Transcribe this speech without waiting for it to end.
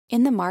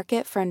In the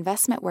market for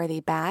investment-worthy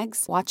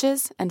bags,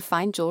 watches, and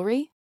fine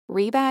jewelry,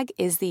 Rebag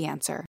is the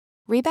answer.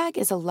 Rebag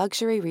is a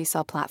luxury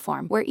resale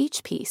platform where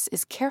each piece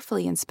is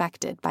carefully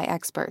inspected by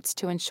experts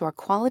to ensure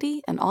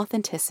quality and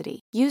authenticity.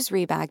 Use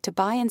Rebag to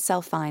buy and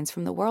sell finds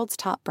from the world's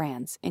top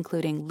brands,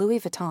 including Louis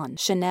Vuitton,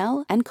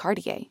 Chanel, and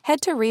Cartier. Head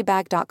to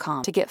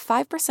Rebag.com to get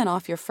 5%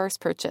 off your first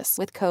purchase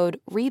with code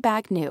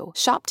REBAGNEW.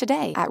 Shop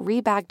today at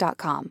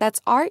Rebag.com.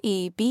 That's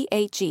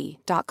REBAG.com.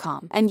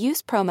 And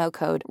use promo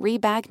code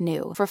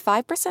REBAGNEW for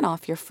 5%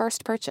 off your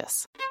first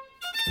purchase.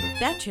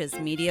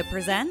 Betches Media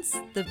presents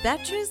the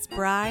Betches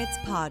Brides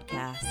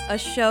Podcast, a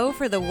show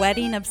for the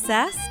wedding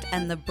obsessed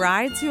and the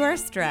brides who are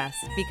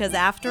stressed, because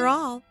after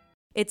all,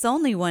 it's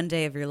only one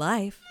day of your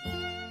life.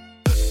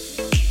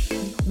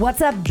 What's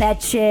up,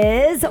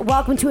 Betches?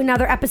 Welcome to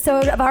another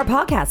episode of our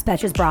podcast,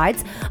 Betches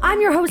Brides. I'm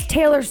your host,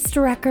 Taylor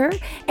Strecker,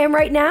 and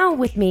right now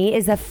with me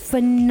is a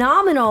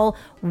phenomenal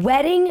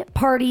wedding,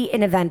 party,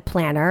 and event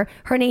planner.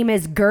 Her name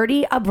is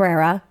Gertie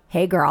Abrera.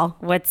 Hey, girl.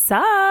 What's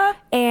up?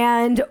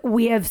 And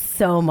we have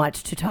so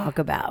much to talk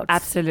about.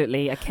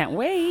 Absolutely. I can't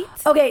wait.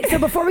 Okay, so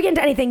before we get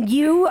into anything,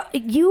 you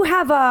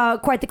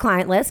have quite the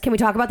client list. Can we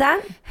talk about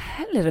that?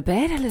 A little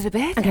bit.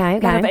 Okay. A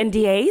lot of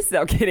NDAs.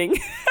 No, kidding.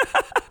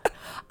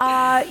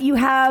 You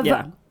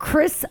have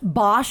Chris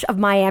Bosch of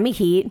Miami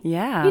Heat.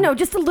 Yeah. You know,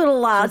 just a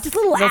little athlete.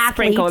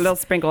 Little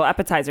sprinkle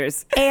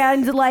appetizers.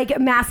 And like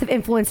massive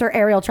influencer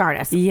Ariel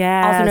Charnas.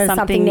 Yeah. Also known as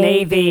something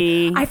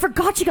Navy. I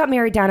forgot she got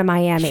married down in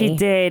Miami. She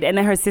did. And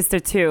then her sister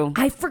too.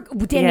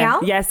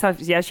 Danielle? Yeah.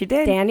 Yes, she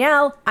did.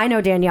 Danielle. I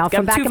know Danielle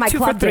from back in my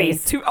club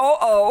days.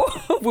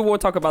 We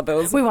won't talk about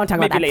those. We won't talk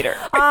about that. Maybe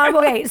later.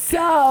 Okay,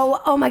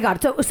 so, oh my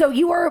God. So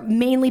you are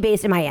mainly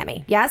based in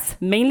Miami, yes?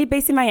 Mainly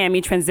based in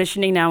Miami,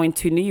 transitioning now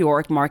into New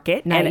York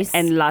market. Nice.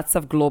 And lots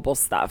of global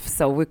stuff.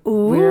 So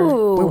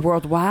we're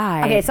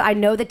worldwide. Okay, so I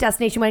know that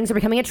destination weddings are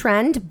becoming a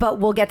trend, but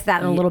we'll get to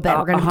that in a little bit.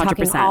 We're going to be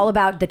talking 100%. all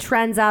about the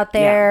trends out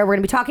there. Yeah. We're going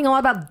to be talking all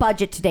about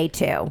budget today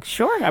too.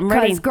 Sure, I'm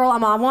ready. Because, girl,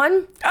 I'm on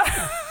one.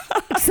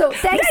 So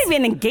thanks. You're not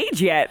even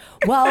engaged yet.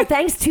 Well,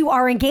 thanks to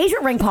our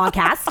engagement ring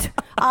podcast,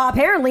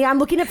 apparently I'm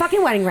looking at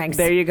fucking wedding rings.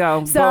 There you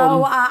go.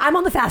 So I'm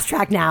on the fast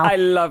track now. I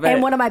love it.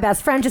 And one of my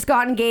best friends just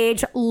got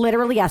engaged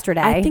literally yesterday.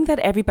 I think that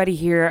everybody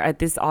here at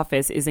this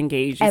office is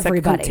engaged. It's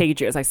like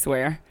contagious, I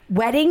swear.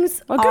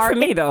 Weddings good for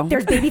me, though.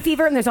 There's baby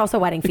fever and there's also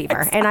wedding fever.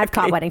 Exactly. And I've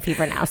caught wedding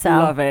fever now. So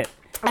love it.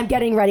 I'm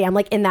getting ready. I'm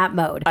like in that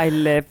mode. I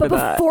live for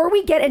But before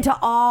we get into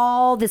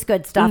all this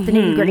good stuff, the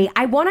nitty gritty,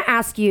 I want to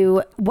ask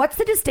you, what's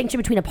the distinction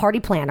between a party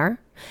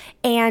planner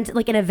and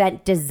like an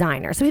event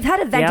designer? So we've had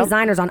event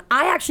designers on.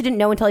 I actually didn't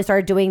know until I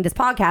started doing this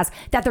podcast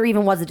that there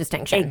even was a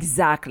distinction.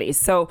 Exactly.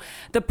 So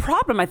the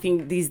problem I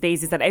think these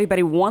days is that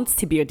everybody wants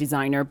to be a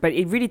designer, but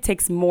it really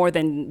takes more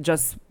than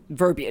just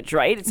verbiage,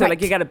 right? So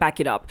like you got to back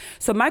it up.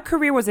 So my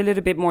career was a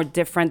little bit more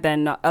different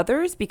than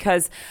others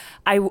because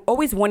I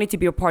always wanted to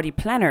be a party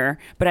planner,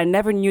 but I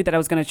never knew that I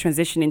was going to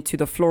transition into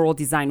the floral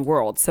design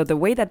world. So the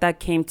way that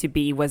came to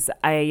be was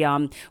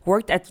I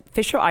worked at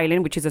Fisher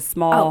Island, which is a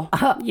small,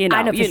 I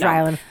know Fisher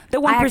Island.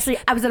 I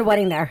was at a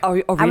wedding there. Oh,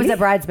 really? I was a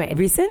bridesmaid.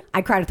 Recent?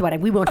 I cried at the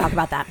wedding. We won't talk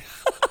about that.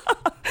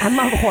 I'm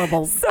a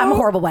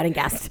horrible wedding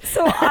guest.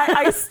 So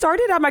I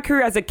started out my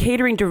career as a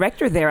catering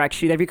director there,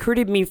 actually. They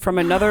recruited me from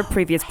another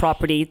previous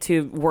property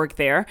to work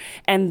there.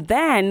 And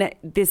then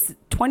this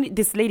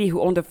lady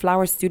who owned a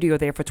flower studio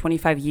there for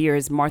 25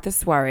 years, Martha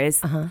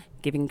Suarez,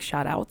 giving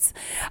shout outs,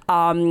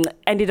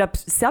 ended up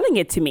selling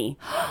it to me.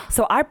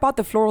 So I bought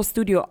the floral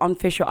studio on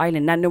Fisher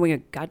Island, not knowing a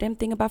goddamn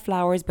thing about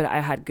flowers, but I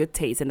had good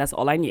taste and that's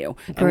all I knew.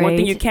 And one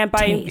thing you can't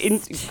buy in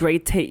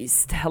great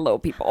taste. Hello,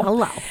 people.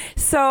 Hello.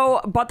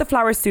 So bought the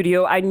flower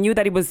studio. I knew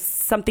that it was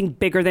something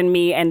bigger than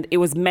me and it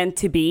was meant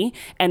to be.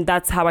 And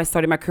that's how I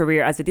started my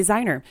career as a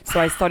designer. So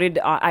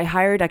I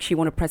hired actually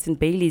one of Preston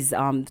Bailey's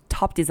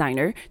top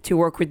designer to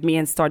work with me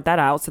and start that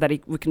out so that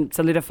we can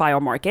solidify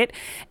our market,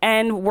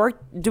 and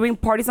worked doing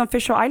parties on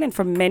Fisher Island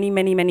for many,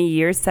 many, many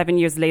years. 7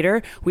 years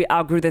later, we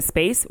outgrew the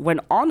space, went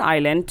on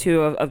island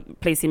to a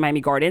place in Miami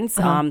Gardens.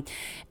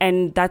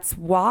 And that's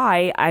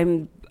why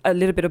I'm a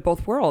little bit of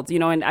both worlds,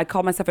 and I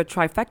call myself a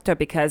trifecta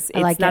because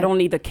it's not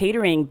only the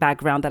catering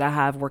background that I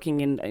have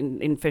working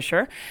in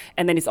Fisher,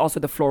 and then it's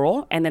also the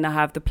floral, and then I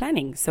have the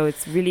planning. So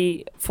it's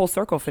really full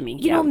circle for me.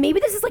 You know,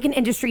 maybe this is like an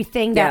industry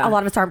thing that a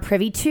lot of us aren't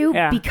privy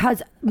to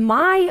because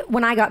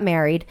when I got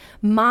married,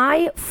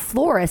 my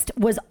florist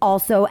was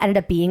also ended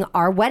up being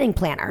our wedding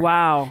planner.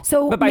 Wow.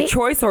 So but by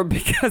choice or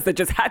because they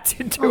just had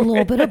to do a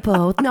little bit of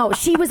both. No,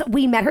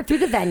 we met her through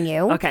the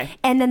venue. Okay.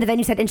 And then the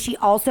venue said, and she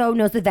also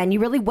knows the venue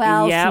really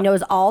well. Yep. She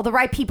knows all the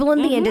right people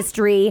in the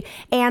industry.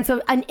 And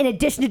so in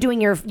addition to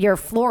doing your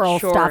floral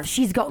stuff,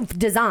 she's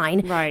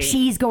design. Right.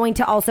 She's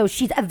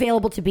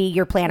available to be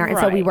your planner. And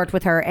so we worked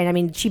with her. And I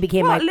mean, she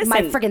became my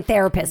freaking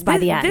therapist by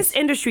the end. This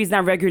industry is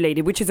not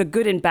regulated, which is a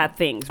good and bad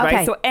thing, right?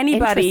 Okay. So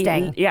anybody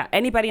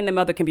and their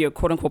mother can be a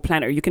quote unquote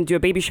planner. You can do a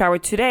baby shower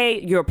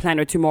today, you're a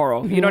planner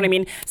tomorrow. You know what I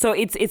mean? So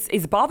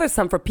it's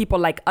bothersome for people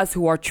like us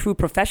who are true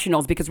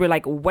professionals because we're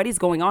like, what is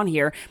going on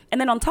here? And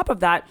then on top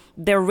of that,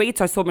 their rates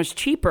are so much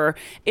cheaper.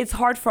 It's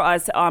hard for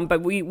us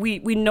but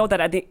we know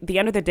that at the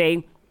end of the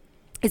day,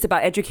 it's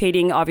about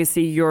educating,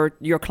 obviously,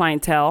 your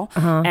clientele,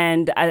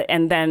 and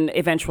then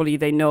eventually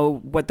they know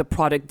what the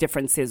product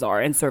differences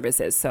are and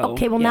services. So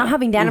okay, well, now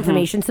having that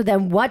information, so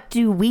then what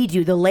do we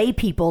do? The lay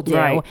people do.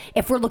 Right.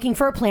 If we're looking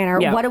for a planner,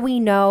 what do we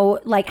know?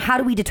 Like, how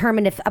do we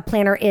determine if a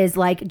planner is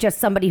like just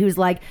somebody who's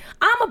like,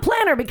 I'm a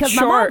planner because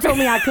my mom told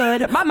me I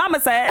could. My mama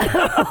said.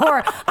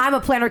 Or I'm a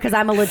planner because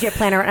I'm a legit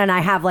planner and I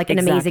have like an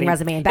amazing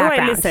resume and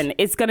background. Right, listen,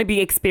 it's going to be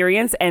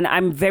experience, and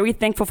I'm very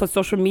thankful for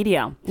social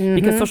media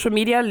because social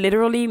media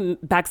literally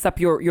backs up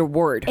your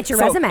word. It's your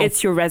resume.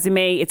 It's your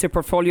resume. It's your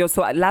portfolio.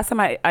 So last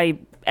time I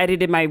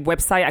edited my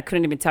website, I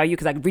couldn't even tell you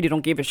because I really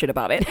don't give a shit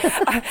about it.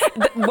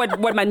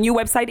 What my new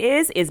website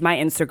is my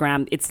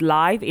Instagram. It's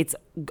live. It's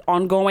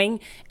ongoing,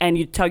 and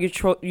you tell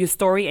your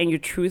story and your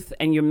truth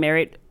and your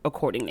merit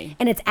accordingly.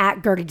 And it's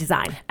at Gertie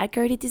Design. At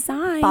Gertie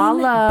Design.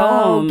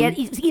 Follow. Boom.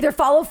 Either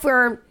follow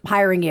for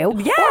hiring you,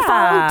 or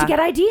follow to get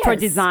ideas for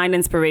design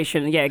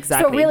inspiration. Yeah,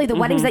 exactly. So really, the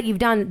weddings that you've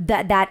done,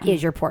 that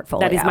is your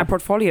portfolio. That is my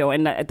portfolio,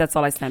 and that's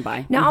all I stand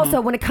by. Now,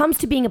 also, when it comes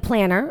to being a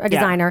planner, a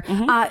designer,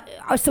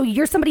 so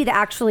you're somebody that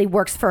actually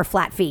works for a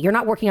flat fee. You're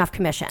not working off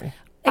commission.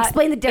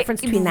 Explain the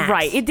difference between that.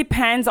 Right. It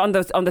depends on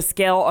the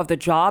scale of the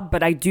job,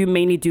 but I do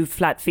mainly do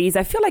flat fees.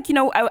 I feel like,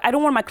 I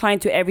don't want my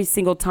client to every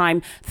single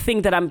time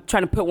think that I'm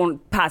trying to put one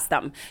past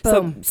them.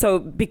 Boom. So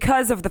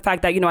because of the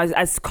fact that,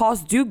 as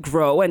costs do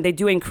grow and they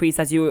do increase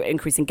as you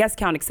increase in guest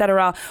count, et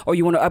cetera, or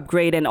you want to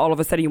upgrade and all of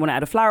a sudden you want to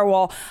add a flower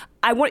wall,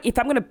 if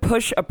I'm going to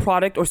push a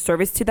product or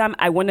service to them,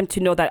 I want them to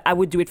know that I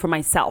would do it for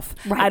myself.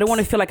 Right. I don't want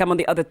to feel like I'm on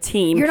the other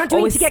team. You're not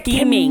doing it to get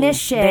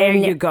commission. There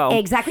you go.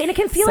 Exactly. And it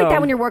can feel like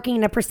that when you're working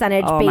in a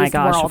percentage-based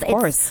world. Of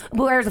course.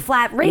 Whereas a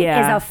flat rate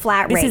is a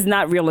flat rate. This is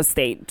not real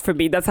estate for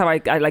me. That's how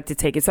I like to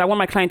take it. So I want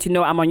my client to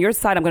know I'm on your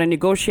side. I'm going to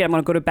negotiate. I'm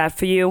going to go to bat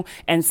for you.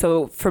 And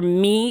so for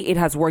me, it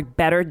has worked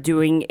better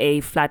doing a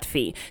flat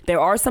fee.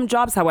 There are some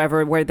jobs,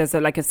 however, where there's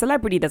a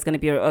celebrity that's going to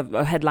be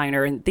a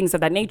headliner and things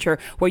of that nature,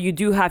 where you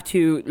do have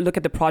to look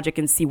at the project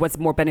and see what's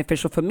more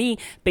beneficial for me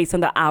based on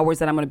the hours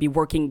that I'm going to be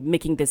working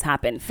making this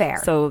happen. Fair.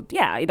 So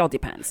yeah, it all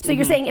depends. So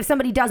you're saying if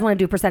somebody does want to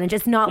do a percentage,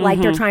 it's not like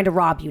they're trying to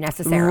rob you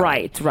necessarily.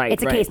 Right.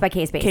 It's a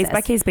case-by-case basis.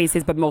 Case-by-case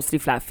basis, but mostly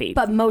flat fee.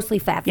 But mostly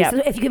flat fee. Yep.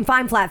 So if you can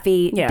find flat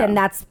fee, then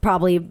that's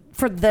probably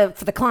for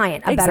the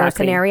client a better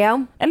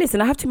scenario. And listen,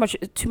 I have too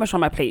much on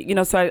my plate,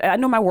 so I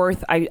know my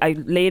worth. I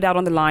lay it out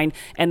on the line,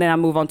 and then I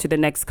move on to the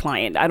next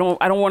client. I don't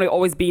want to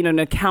always be in an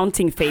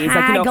accounting phase.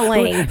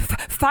 Haggling. Like,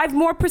 5%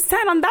 more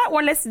on that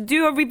one. Let's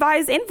do a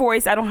revised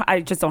invoice.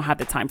 I just don't have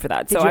the time for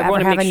that. Did so you I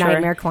want ever to have make a sure.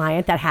 nightmare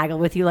client that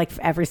haggled with you like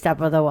every step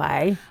of the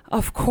way?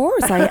 Of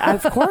course,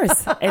 of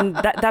course. And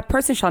that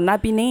person shall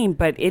not be named,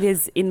 but it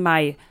is in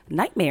my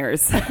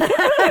nightmares.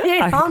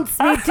 It haunts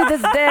me to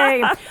this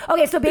day.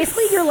 Okay, so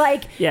basically you're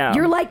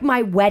like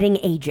my wedding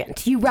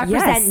agent. You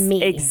represent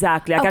me.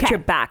 Exactly. I got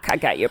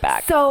your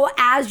back. So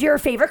as your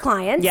favorite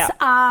client,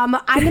 I'm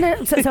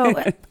gonna so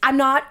I'm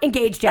not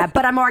engaged yet,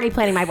 but I'm already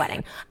planning my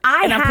wedding.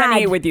 I'm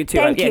planning it with you too.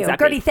 Thank you.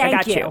 Exactly. Gertie,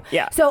 thank you.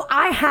 Yeah. So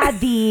I had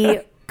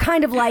the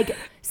kind of like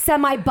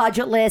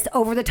semi-budget list,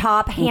 over the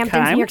top,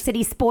 Hamptons, New York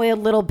City, spoiled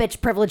little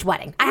bitch privilege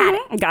wedding. I had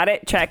it. Got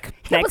it. Check.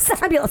 It was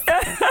fabulous.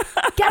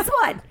 Guess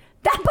what?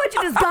 That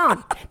budget is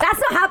gone. That's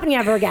not happening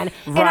ever again.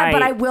 Right.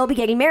 But I will be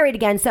getting married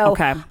again. So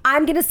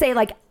I'm going to say,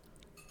 like,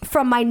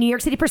 from my New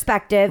York City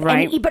perspective,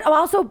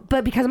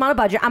 but because I'm on a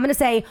budget, I'm going to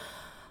say,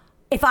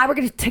 if I were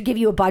to give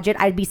you a budget,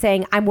 I'd be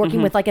saying I'm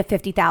working with like a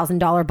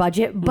 $50,000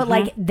 budget, but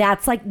like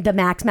that's like the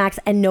max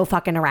and no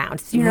fucking around.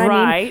 So you know what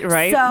I mean?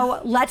 Right.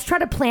 So let's try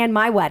to plan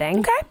my wedding.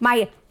 Okay.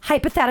 My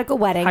hypothetical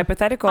wedding. On a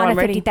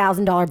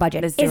 $50,000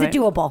 budget. Is it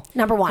doable?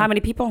 Number one. How many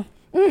people?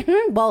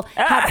 Well,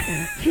 how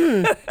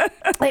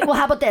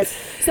about this?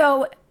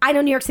 So I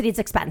know New York City is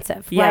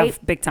expensive, right? Yeah,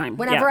 big time.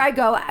 Whenever I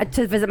go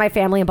to visit my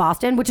family in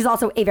Boston, which is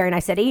also a very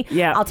nice city,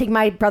 I'll take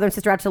my brother and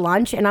sister out to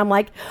lunch, and I'm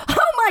like,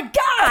 oh my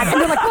God.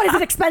 And they're like, what, is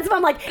it expensive?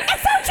 I'm like,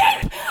 it's so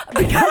cheap.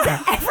 Because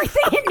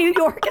everything in New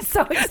York is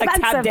so expensive.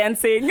 Like tap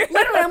dancing.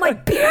 Literally, I'm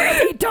like, beer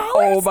is $8.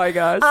 Oh my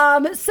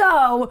gosh.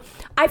 So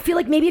I feel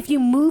like maybe if you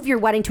move your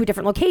wedding to a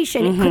different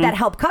location, could that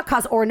help cut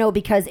costs, or no,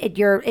 because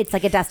it's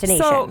like a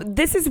destination? So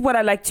this is what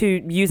I like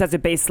to use as a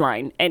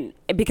baseline, and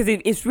because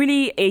it's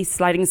really a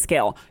sliding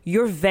scale.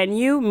 Your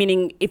venue,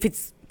 meaning if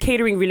it's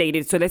catering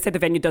related, so let's say the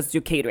venue does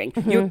do catering,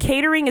 your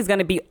catering is going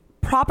to be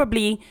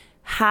probably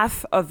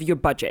half of your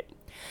budget.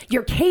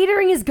 Your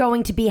catering is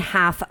going to be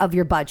half of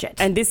your budget.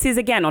 And this is,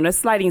 again, on a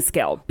sliding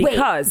scale.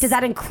 Because does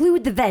that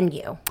include the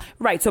venue?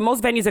 Right. So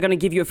most venues are going to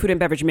give you a food and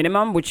beverage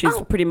minimum, which is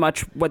pretty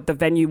much what the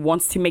venue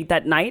wants to make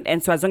that night.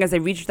 And so as long as they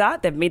reach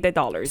that, they've made their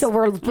dollars. So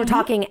we're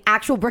talking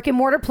actual brick and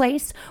mortar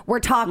place. We're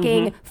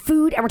talking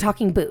food, and we're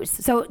talking booze.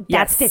 So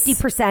that's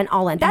 50%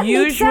 all in. That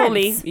makes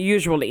sense.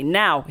 Usually.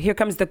 Now, here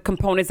comes the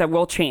components that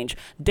will change.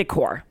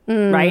 Decor,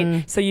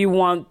 right? So you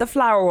want the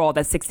flower wall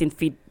that's 16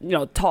 feet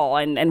tall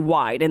and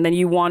wide. And then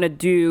you want to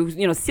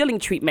do, ceiling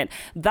treatment,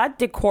 that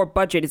decor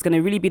budget is going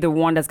to really be the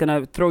one that's going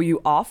to throw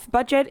you off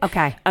budget.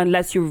 Okay.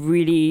 Unless you're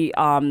really,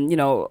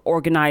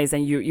 organized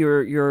and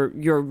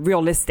you're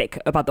realistic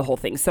about the whole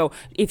thing. So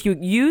if you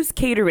use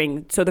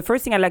catering, so the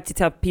first thing I like to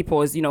tell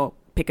people is,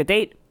 pick a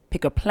date,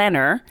 pick a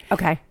planner.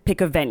 Okay. Pick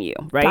a venue,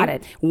 right? Got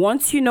it.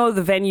 Once you know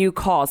the venue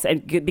cost,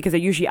 and because I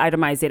usually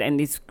itemize it and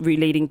it's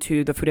relating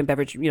to the food and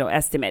beverage,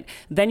 estimate,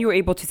 then you're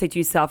able to say to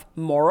yourself,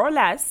 more or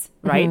less,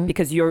 right? Mm-hmm.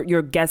 Because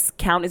your guest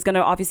count is going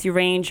to obviously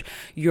range.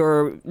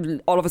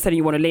 All of a sudden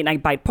you want a late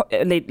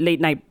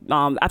night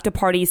after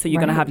party, so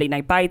you're going to have late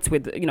night bites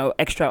with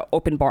extra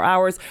open bar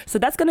hours. So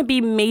that's going to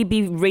be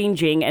maybe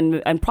ranging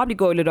and probably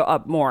go a little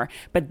up more.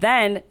 But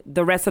then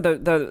the rest of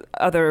the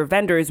other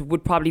vendors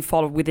would probably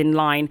fall within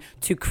line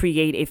to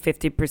create a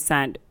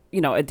 50%.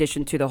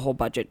 Addition to the whole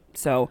budget.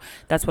 So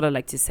that's what I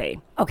like to say.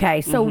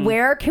 Okay. So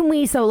where can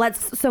we?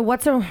 Let's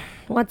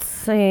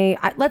say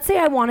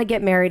I want to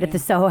get married at the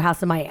Soho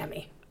House in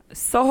Miami.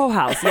 Soho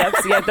House, yes.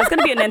 That's going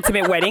to be an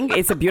intimate wedding.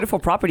 It's a beautiful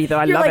property, though.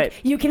 I love it.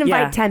 You can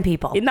invite 10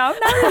 people. No,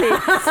 not really.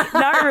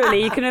 Not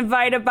really. You can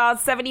invite about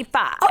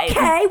 75.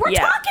 Okay, we're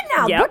talking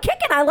now. Yep. We're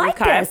kicking. I like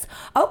this.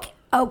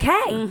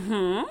 Okay.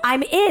 Mm-hmm.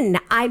 I'm in.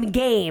 I'm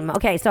game.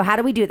 Okay. So how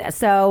do we do this?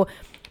 So.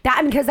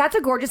 Because that's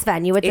a gorgeous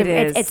venue.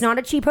 It's not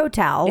a cheap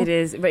hotel. It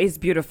is. It's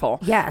beautiful.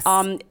 Yes.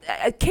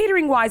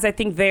 Catering wise, I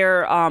think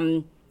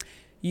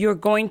you're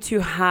going to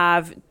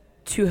have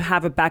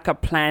a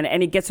backup plan,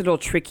 and it gets a little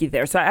tricky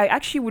there. So I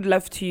actually would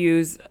love to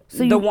use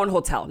the one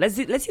hotel. Let's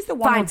use the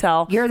one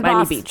hotel. You're the Miami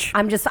boss. Beach.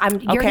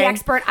 You're the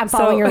expert. I'm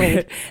following your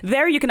lead.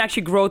 There you can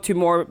actually grow to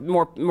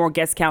more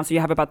guest count. So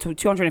you have about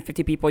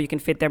 250 people. You can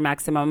fit their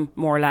maximum,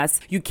 more or less.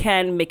 You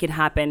can make it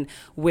happen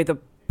with a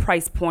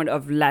price point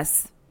of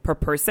less per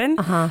person.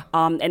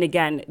 And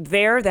again,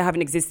 they have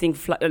an existing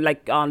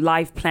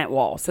live plant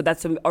wall. So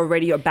that's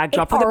already a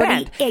backdrop for the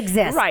band. It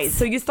exists. Right.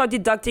 So you start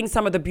deducting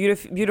some of the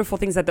beautiful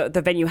things that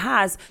the venue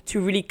has to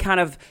really kind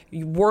of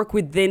work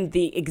within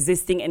the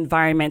existing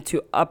environment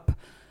to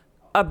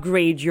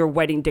upgrade your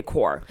wedding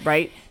decor,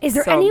 right? Is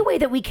there any way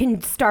that we can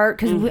start?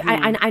 Because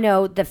I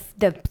know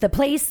the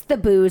place, the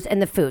booze,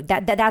 and the food.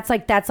 That's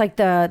like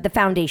the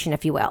foundation,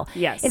 if you will.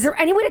 Yes. Is there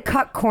any way to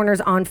cut corners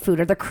on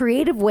food? Are there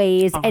creative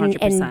ways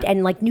 100%.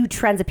 and like new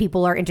trends that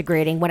people are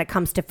integrating when it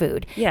comes to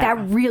food that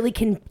really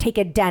can take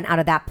a dent out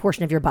of that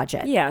portion of your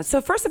budget? Yeah.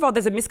 So first of all,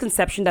 there's a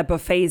misconception that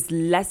buffet is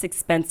less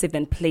expensive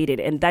than plated,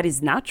 and that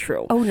is not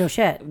true. Oh no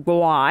shit.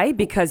 Why?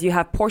 Because you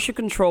have portion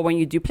control when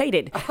you do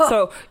plated.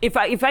 So if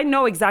I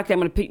know exactly,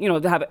 I'm going to pick,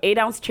 to have an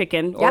 8-ounce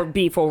chicken or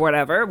beef or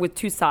whatever with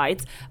 2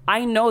 sides,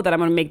 I know that I'm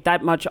going to make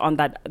that much on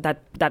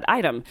that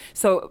item.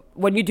 So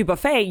when you do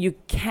buffet, you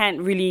can't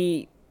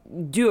really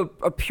do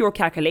a pure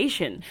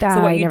calculation.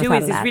 So what you do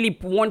is it's really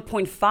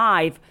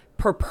 1.5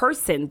 per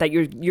person that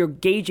you're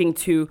gauging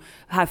to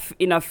have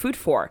enough food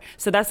for.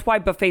 So that's why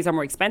buffets are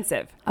more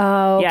expensive.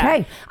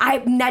 Okay. Yeah. I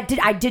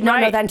did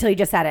not know that until you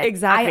just said it.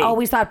 Exactly. I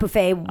always thought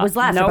buffet was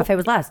less. Or buffet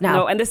was less.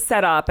 No, and the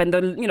setup and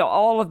the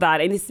all of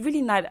that, and it's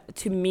really not,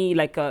 to me,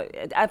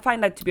 I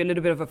find that to be a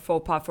little bit of a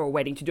faux pas for a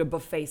wedding to do a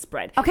buffet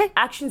spread. Okay.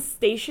 Action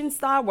station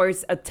style, where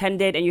it's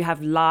attended and you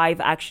have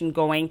live action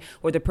going,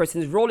 where the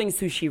person's rolling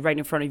sushi right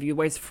in front of you,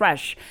 where it's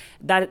fresh.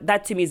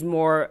 That to me is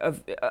more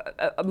of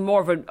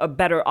a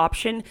better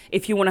option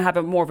if you want to have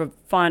more of a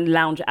fun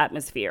lounge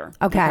atmosphere.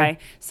 Okay.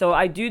 So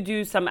I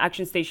do some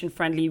action station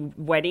friendly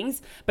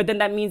weddings, but then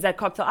that means at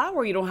cocktail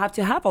hour, you don't have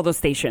to have all those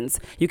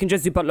stations. You can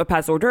just do butler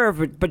pass hors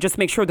d'oeuvre, but just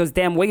make sure those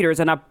damn waiters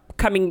are not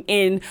coming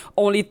in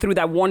only through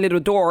that one little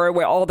door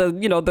where all the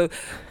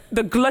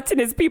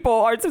gluttonous people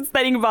are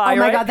standing by. Oh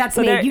my God, that's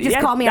me. You just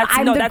called me.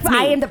 I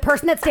am the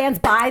person that stands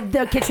by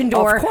the kitchen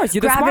door. Of course,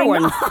 you're the smart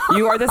one.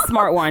 You are the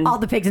smart one. All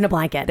the pigs in a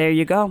blanket. There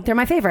you go. They're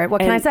my favorite.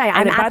 What can I say?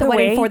 I'm at the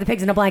wedding for the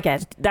pigs in a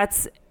blanket.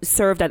 That's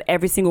served at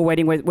every single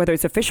wedding, whether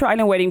it's a Fisher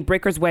Island wedding,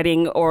 Breakers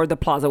wedding, or the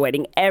Plaza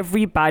wedding.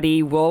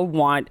 Everybody will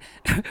want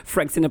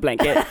Franks in a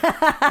blanket.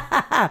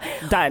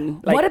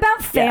 Done. What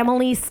about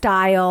family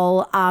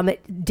style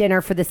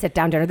dinner for the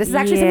sit-down dinner? This is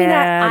actually something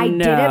that I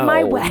did at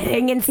my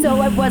wedding, and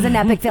so it was an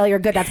epic failure.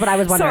 Good. That's what I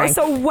was wondering.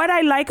 So what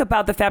I like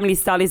about the family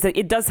style is that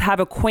it does have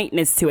a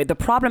quaintness to it. The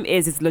problem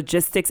is it's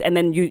logistics, and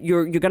then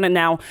you're going to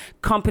now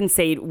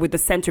compensate with the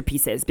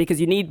centerpieces because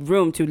you need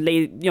room to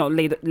lay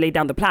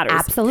down the platters.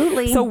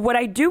 Absolutely. So what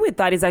I do with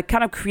that is I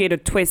kind of create a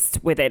twist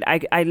with it.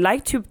 I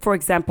like to, for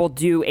example,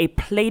 do a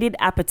plated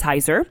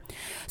appetizer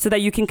so that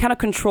you can kind of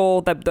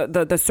control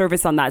the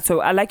service on that.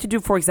 So I like to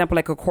do, for example,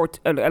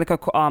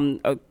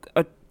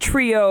 a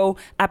trio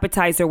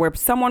appetizer where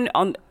someone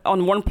on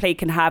one plate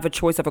can have a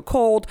choice of a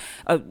cold,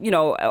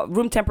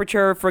 room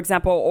temperature, for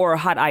example, or a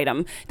hot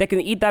item. They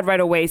can eat that right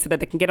away so that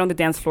they can get on the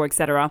dance floor,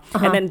 etc.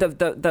 And then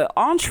the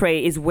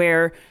entree is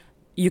where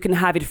you can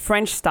have it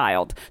French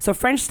styled. So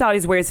French style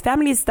is where it's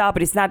family style,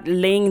 but it's not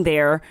laying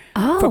there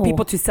for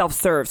people to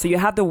self-serve. So you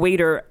have the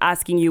waiter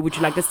asking you, would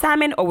you like the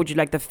salmon or would you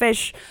like the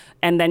fish?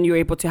 And then you're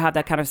able to have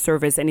that kind of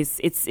service. And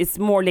it's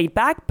more laid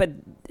back, but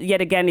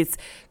yet again, it's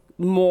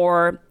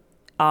more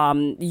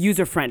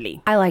user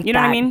friendly. I like that. You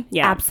know what I mean?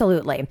 Yeah.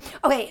 Absolutely.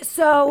 Okay,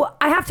 so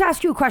I have to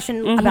ask you a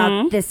question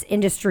about this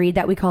industry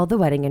that we call the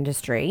wedding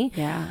industry.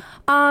 Yeah.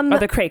 Or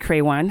the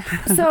cray one.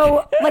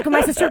 So, like when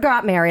my sister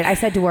got married, I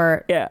said to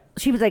her, Yeah.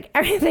 she was like,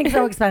 everything's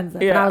so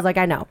expensive. And I was like,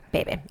 I know,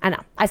 baby, I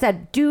know. I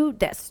said, do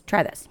this,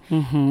 try this.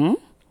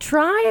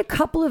 Try a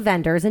couple of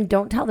vendors and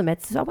don't tell them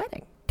it's a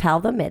wedding. Tell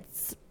them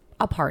it's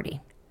a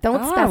party.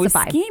 Don't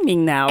specify. We're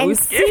scheming now. And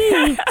see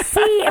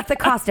if the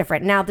cost's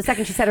different. Now, the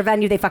second she said her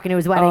venue, they fucking knew it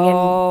was wedding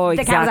and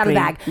the cat was out of the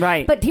bag.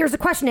 Right. But here's the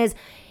question is,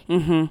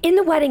 in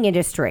the wedding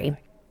industry,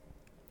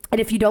 and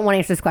if you don't want to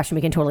answer this question,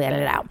 we can totally edit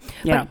it out.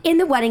 Yeah. But in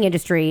the wedding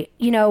industry,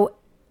 you know,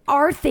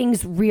 are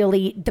things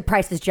really, the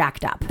price is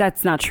jacked up?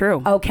 That's not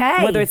true.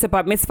 Okay. Whether it's a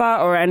bat mitzvah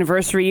or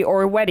anniversary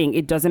or a wedding,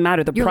 it doesn't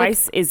matter. The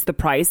price is the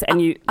price,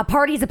 and a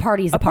party is a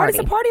party is a party.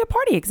 A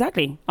party.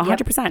 Exactly, 100%.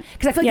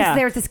 Because I feel like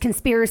there's this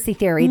conspiracy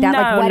theory that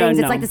like weddings,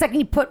 no. it's like the second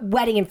you put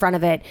wedding in front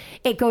of it,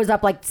 it goes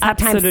up like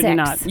Absolutely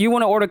times 6. not. You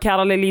want to order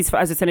calla lilies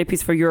as a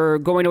centerpiece for your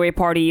going away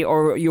party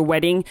or your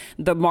wedding,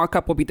 the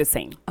markup will be the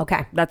same.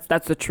 Okay. That's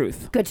the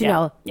truth. Good to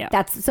know. Yeah.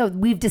 That's so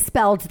we've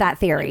dispelled that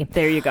theory.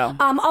 There you go.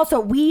 Also,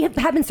 we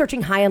have been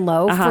searching high and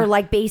low for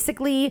like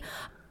basically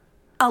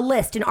a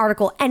list, an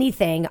article,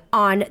 anything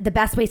on the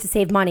best ways to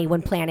save money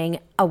when planning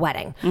a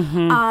wedding.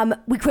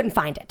 We couldn't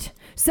find it.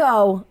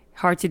 So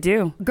Hard to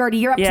do. Gertie,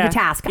 you're up to the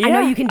task. I know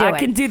you can do it. I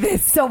can do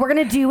this. So we're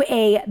going to do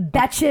a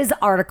Betches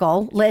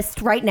article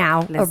list right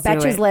now, Let's or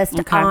Betches do it. list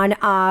Okay. on,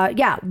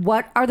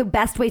 what are the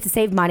best ways to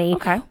save money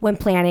when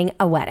planning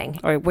a wedding?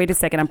 All right, wait a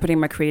second. I'm putting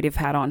my creative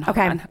hat on. Hold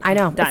Okay, on. I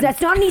know. Done.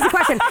 That's not an easy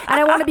question. And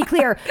I want to be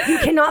clear. You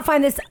cannot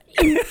find this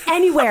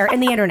anywhere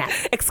in the internet.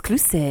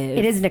 Exclusive.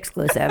 It is an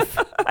exclusive.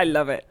 I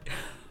love it.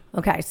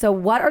 Okay, so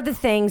what are the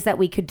things that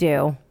we could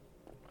do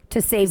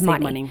to save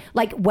money?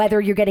 Like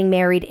whether you're getting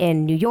married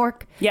in New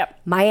York,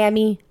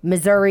 Miami,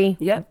 Missouri,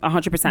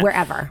 100%.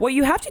 wherever. What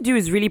you have to do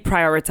is really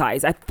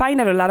prioritize. I find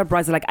that a lot of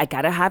brides are like, I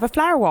gotta have a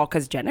flower wall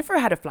because Jennifer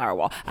had a flower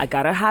wall. I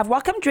gotta have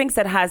welcome drinks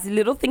that has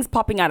little things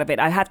popping out of it.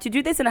 I have to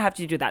do this and I have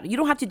to do that. You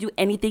don't have to do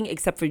anything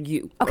except for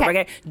you.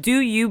 Okay. Do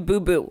you,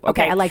 boo boo.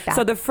 Okay, I like that.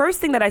 So the first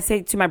thing that I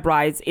say to my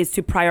brides is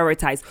to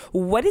prioritize.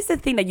 What is the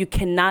thing that you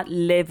cannot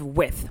live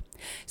with?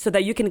 So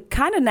that you can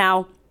kind of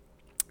now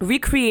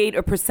recreate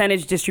a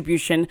percentage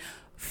distribution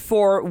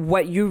for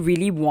what you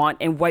really want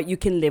and what you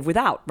can live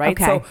without, right?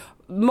 Okay. So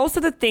most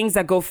of the things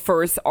that go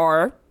first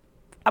are,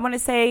 I'm going to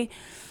say,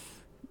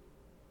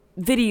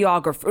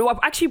 videographer. Well,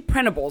 actually,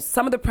 printables.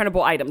 Some of the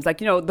printable items, like,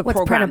 the What's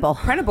program. printable?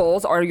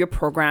 Printables are your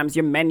programs,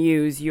 your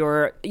menus,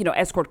 your,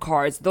 escort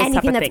cards, those type of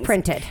Anything that's things.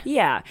 printed.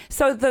 Yeah.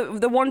 So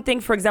the one thing,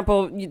 for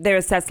example, they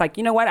assess like,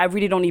 you know what? I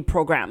really don't need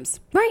programs.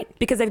 Right.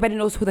 Because everybody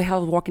knows who the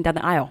hell is walking down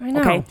the aisle. I know.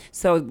 Okay.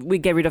 So we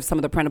get rid of some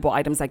of the printable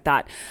items like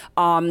that.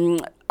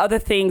 Other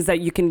things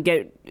that you can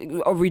get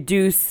or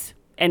reduce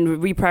and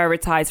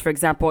reprioritize, for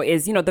example,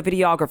 is, the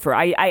videographer.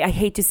 I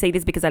hate to say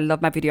this because I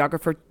love my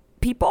videographer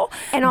people.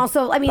 And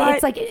also, I mean, but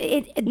it's like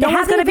no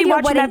one's going to be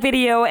watching wedding. that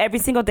video every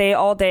single day,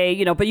 all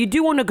day, but you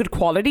do want a good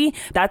quality.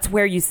 That's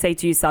where you say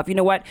to yourself, you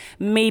know what,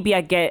 maybe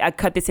I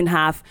cut this in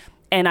half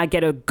and I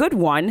get a good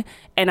one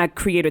and I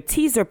create a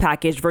teaser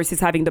package versus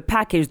having the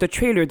package, the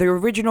trailer, the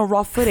original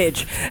raw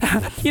footage.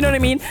 You know what I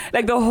mean?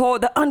 Like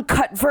the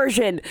uncut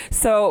version.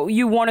 So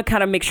you want to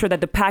kind of make sure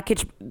that the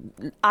package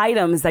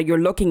items that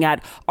you're looking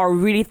at are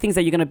really things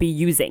that you're going to be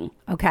using.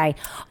 Okay.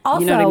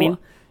 Also, you know what I mean?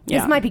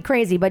 This might be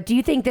crazy, but do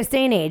you think this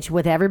day and age,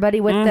 with everybody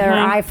with their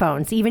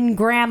iPhones, even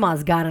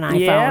grandma's got an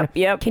iPhone,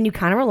 Yep. can you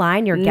kind of rely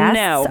on your guests?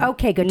 No.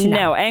 Okay, good to know.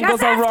 No,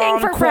 angles Just are asking wrong,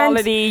 for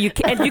quality. You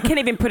can't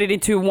even put it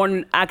into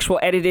one actual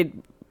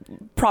edited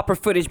proper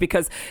footage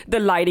because the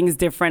lighting is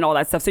different, all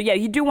that stuff. So yeah,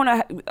 you do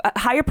want to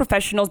hire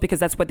professionals because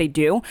that's what they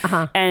do,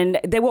 and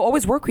they will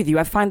always work with you.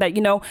 I find that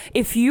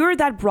if you're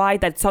that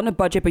bride that's on a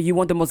budget but you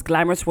want the most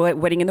glamorous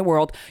wedding in the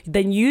world,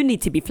 then you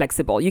need to be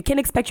flexible. You can't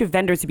expect your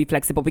vendors to be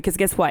flexible because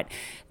guess what?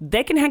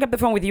 They can hang up the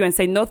phone with you and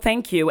say no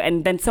thank you,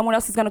 and then someone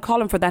else is going to call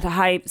them for that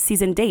high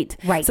season date.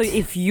 Right. So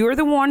if you're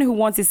the one who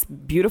wants this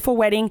beautiful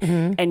wedding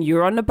and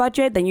you're on the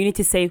budget, then you need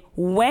to say,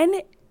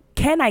 when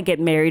can I get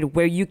married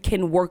where you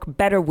can work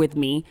better with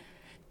me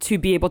to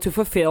be able to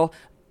fulfill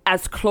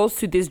as close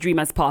to this dream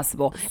as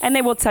possible? And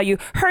they will tell you,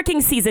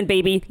 hurricane season,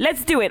 baby.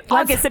 Let's do it.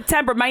 August,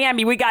 September,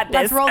 Miami, we got this.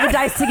 Let's roll the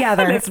dice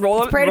together. Let's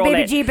roll Pray to roll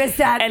baby it. Jeebus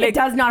that And it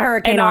does not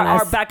hurricane and on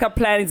us. our backup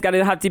plan is going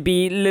to have to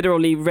be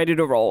literally ready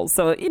to roll.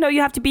 So,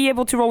 you have to be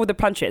able to roll with the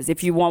punches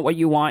if you want what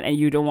you want and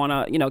you don't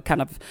want to,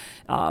 kind of,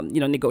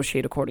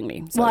 negotiate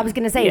accordingly. So, well, I was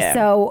going to say,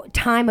 so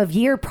time of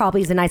year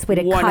probably is a nice way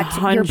to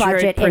cut your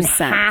budget in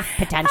 100%. half,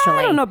 potentially.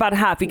 I don't know about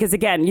half because,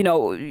 again,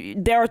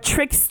 there are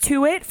tricks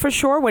to it for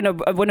sure. When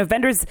a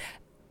vendor's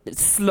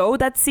slow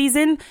that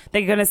season,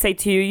 they're going to say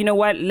to you, you know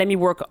what, let me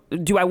work.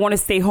 Do I want to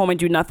stay home and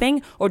do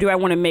nothing, or do I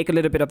want to make a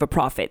little bit of a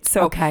profit?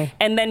 So,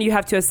 and then you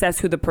have to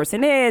assess who the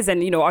person is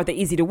and, are they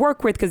easy to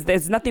work with? Because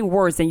there's nothing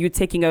worse than you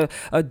taking a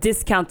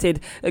discounted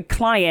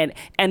client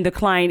and the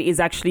client is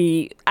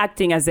actually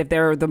acting as if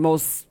they're the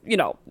most,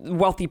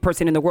 wealthy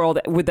person in the world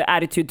with the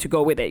attitude to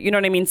go with it. You know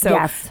what I mean?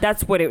 So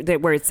that's where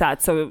it's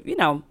at. So,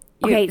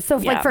 Okay, so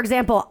like for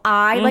example,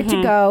 I like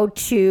to go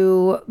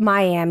to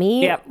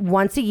Miami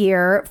once a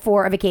year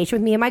for a vacation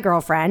with me and my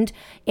girlfriend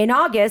in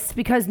August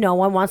because no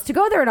one wants to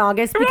go there in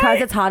August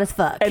because it's hot as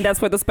fuck. And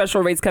that's where the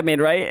special rates come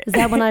in, right? Is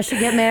that when I should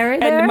get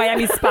married there? And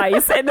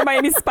the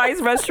Miami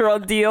Spice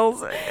restaurant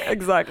deals.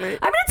 Exactly.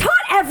 I mean, it's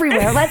hot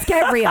everywhere. Let's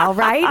get real,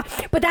 right?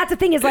 But that's the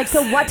thing is like,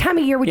 so what time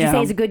of year would you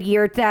say is a good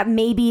year that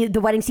maybe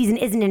the wedding season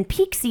isn't in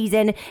peak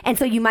season and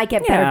so you might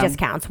get better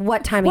discounts?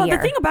 What time of year? Well,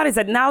 the thing about it is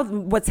that now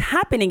what's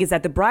happening is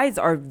that the brides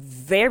are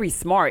very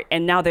smart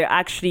and now they're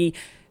actually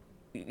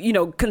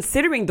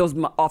considering those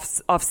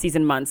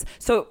off-season months.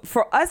 So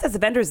for us as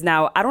vendors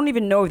now, I don't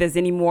even know if there's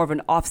any more of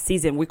an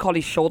off-season. We call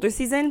it shoulder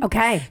season.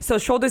 Okay. So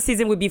shoulder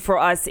season would be for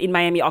us in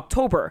Miami,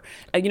 October.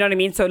 You know what I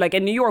mean? So like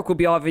in New York would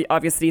be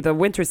obviously the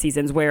winter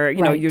seasons where,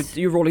 you know,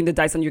 you're rolling the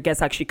dice on your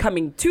guests actually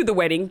coming to the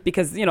wedding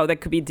because, you know, there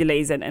could be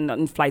delays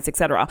and flights,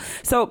 etc.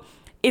 So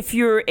if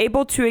you're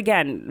able to,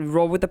 again,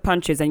 roll with the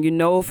punches and you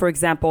know, for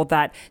example,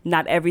 that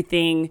not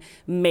everything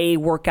may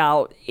work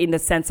out in the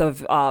sense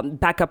of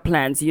backup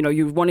plans. You know,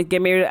 you want to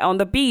get married on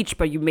the beach,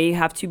 but you may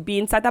have to be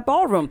inside that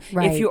ballroom.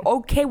 Right. If you're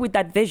okay with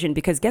that vision,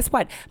 because guess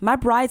what? My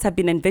brides have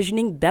been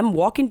envisioning them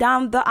walking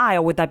down the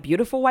aisle with that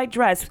beautiful white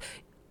dress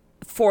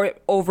for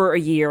over a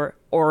year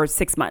or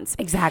 6 months.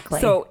 Exactly.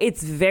 So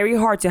it's very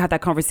hard to have that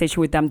conversation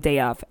with them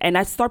day of. And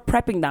I start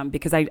prepping them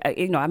because I'm a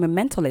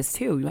mentalist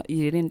too.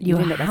 You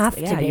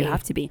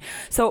have to be.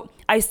 So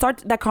I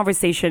start that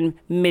conversation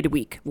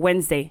midweek,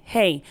 Wednesday.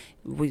 Hey,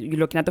 you're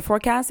looking at the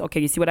forecast? Okay,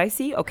 you see what I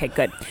see? Okay,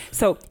 good.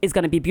 So it's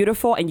going to be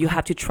beautiful and you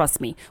have to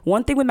trust me.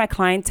 One thing with my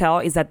clientele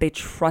is that they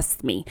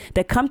trust me.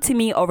 They come to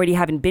me already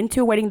having been to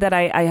a wedding that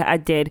I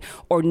did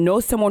or know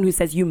someone who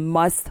says you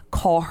must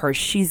call her.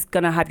 She's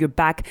going to have your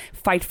back,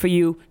 fight for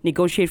you,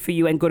 negotiate for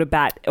you, and go to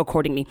bat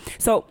accordingly.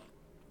 So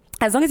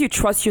as long as you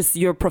trust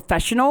your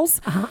professionals,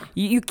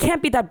 you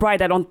can't be that bride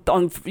that on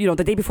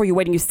the day before your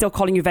wedding, you're still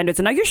calling your vendors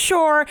and are you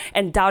sure?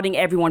 And doubting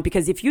everyone,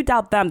 because if you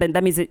doubt them, then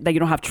that means that you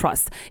don't have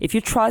trust. If you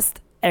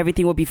trust,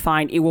 everything will be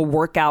fine. It will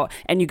work out.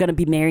 And you're going to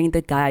be marrying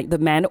the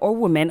man or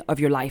woman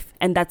of your life.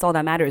 And that's all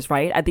that matters,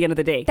 right? At the end of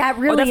the day. That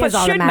really is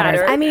all that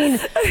matters. I mean,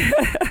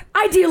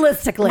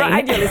 idealistically.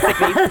 Right,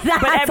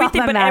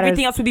 idealistically. but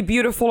everything else will be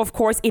beautiful, of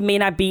course. It may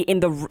not be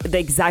in the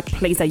exact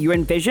place that you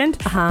envisioned,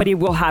 but it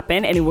will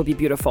happen and it will be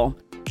beautiful.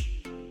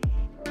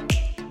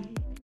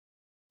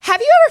 Have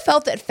you ever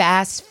felt that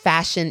fast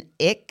fashion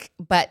ick,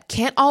 but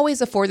can't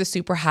always afford the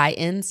super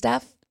high-end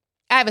stuff?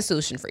 I have a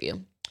solution for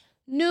you.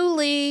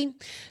 Nuuly.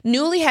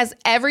 Nuuly has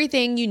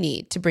everything you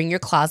need to bring your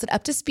closet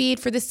up to speed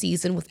for the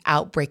season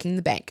without breaking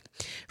the bank.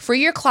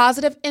 Free your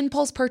closet of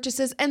impulse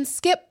purchases and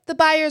skip the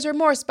buyer's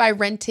remorse by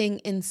renting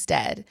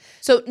instead.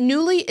 So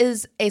Nuuly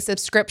is a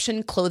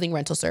subscription clothing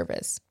rental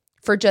service.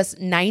 For just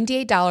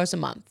 $98 a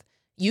month,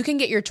 you can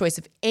get your choice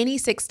of any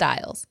 6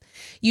 styles.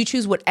 You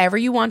choose whatever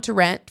you want to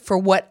rent for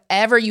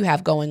whatever you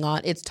have going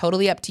on. It's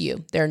totally up to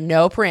you. There are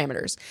no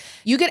parameters.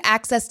 You get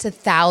access to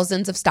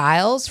thousands of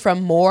styles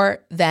from more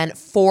than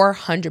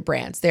 400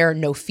 brands. There are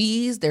no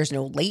fees. There's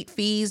no late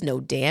fees, no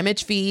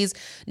damage fees,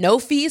 no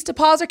fees to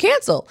pause or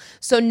cancel.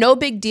 So no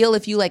big deal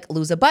if you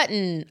lose a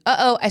button.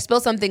 I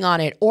spilled something on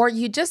it, or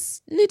you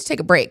just need to take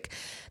a break.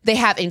 They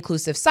have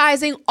inclusive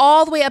sizing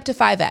all the way up to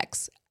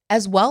 5X,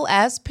 as well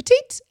as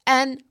petite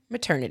and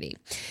maternity.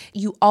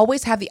 You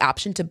always have the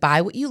option to buy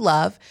what you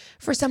love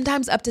for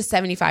sometimes up to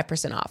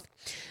 75% off.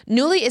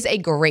 Nuuly is a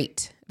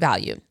great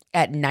value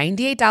at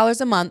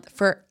 $98 a month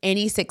for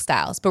any 6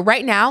 styles. But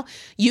right now,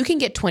 you can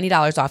get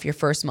 $20 off your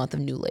first month of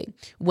Nuuly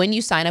when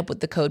you sign up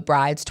with the code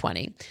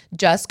BRIDES20.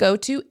 Just go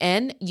to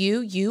NUULY.com.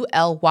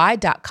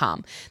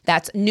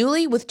 That's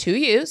Nuuly with 2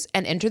 U's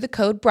and enter the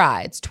code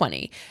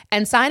BRIDES20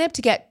 and sign up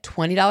to get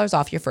 $20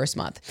 off your first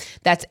month.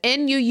 That's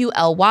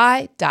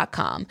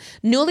NUULY.com.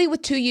 Nuuly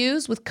with 2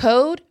 U's with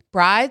code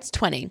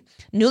BRIDES20.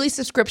 Nuuly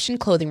subscription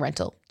clothing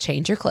rental.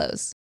 Change your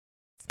clothes.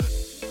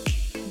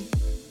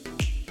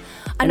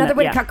 Another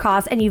way to cut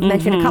costs, and you've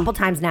mentioned a couple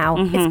times now,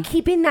 is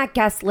keeping that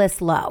guest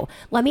list low.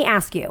 Let me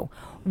ask you,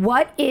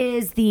 what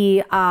is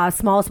the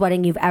smallest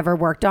wedding you've ever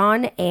worked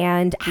on,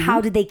 and how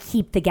did they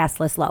keep the guest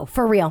list low?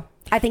 For real.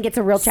 I think it's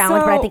a real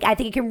challenge, but I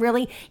think it can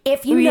really,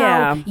 if you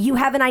know, you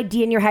have an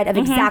idea in your head of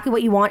exactly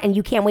what you want and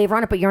you can't waver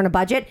on it, but you're on a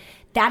budget,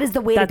 that is the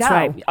way to go. That's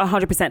right,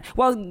 100%.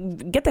 Well,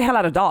 get the hell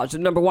out of Dodge,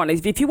 number one.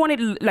 If you want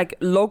it like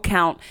low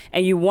count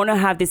and you want to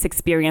have this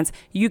experience,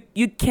 you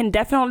can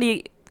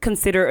definitely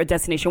consider a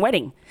destination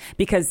wedding,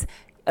 because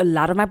a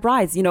lot of my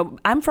brides,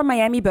 I'm from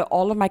Miami, but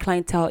all of my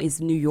clientele is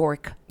New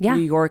York, New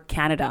York,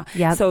 Canada.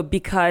 Yep. So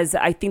because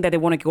I think that they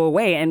want to go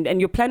away, and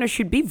your planner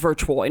should be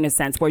virtual in a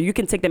sense where you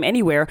can take them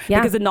anywhere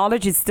because the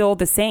knowledge is still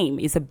the same.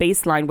 It's a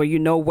baseline where you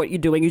know what you're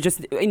doing. You're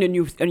just in a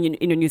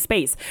new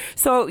space.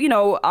 So,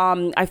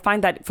 I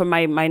find that for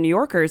my New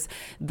Yorkers,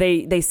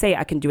 they say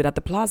I can do it at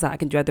the Plaza, I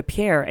can do it at the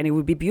Pierre, and it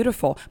would be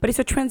beautiful. But it's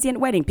a transient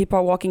wedding. People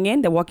are walking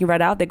in, they're walking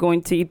right out, they're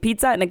going to eat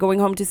pizza, and they're going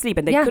home to sleep,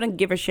 and they couldn't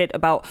give a shit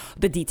about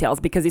the details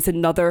because it's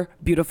another another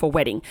beautiful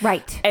wedding.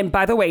 Right. And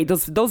by the way,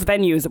 those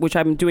venues, which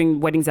I'm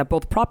doing weddings at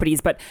both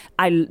properties, but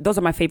those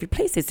are my favorite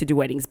places to do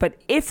weddings. But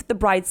if the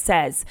bride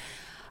says,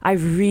 I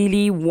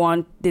really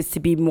want this to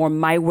be more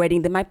my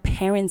wedding than my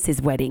parents'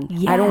 wedding.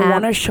 Yeah. I don't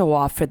want to show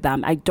off for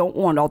them. I don't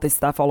want all this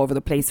stuff all over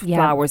the place,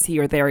 flowers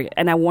here, there.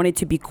 And I want it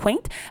to be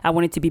quaint. I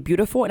want it to be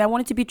beautiful. And I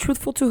want it to be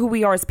truthful to who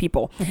we are as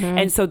people.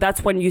 And so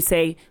that's when you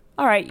say,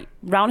 all right,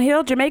 Round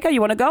Hill, Jamaica, you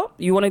want to go?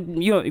 You want to,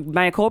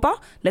 Mayakoba?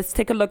 Let's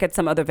take a look at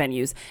some other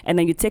venues. And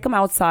then you take them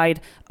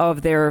outside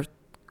of their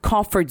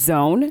comfort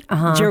zone,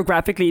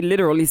 geographically,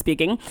 literally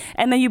speaking,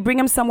 and then you bring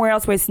them somewhere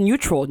else where it's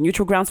neutral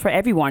grounds for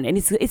everyone. And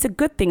it's a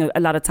good thing a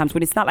lot of times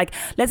when it's not like,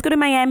 let's go to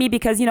Miami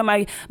because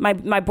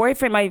my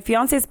boyfriend, my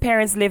fiance's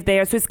parents live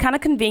there, so it's kind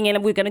of convenient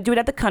and we're going to do it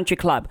at the country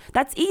club.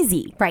 That's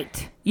easy.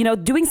 Right.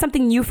 Doing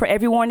something new for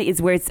everyone is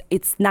where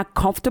it's not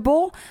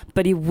comfortable,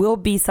 but it will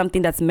be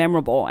something that's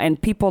memorable. And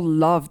people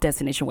love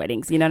destination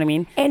weddings. You know what I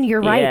mean? And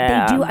you're right.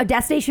 Yeah. They do.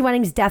 Destination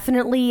weddings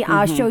definitely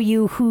show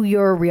you who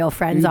your real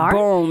friends are.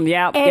 Boom.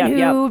 Yeah.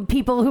 And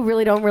people who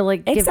really don't really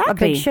give a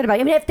big shit about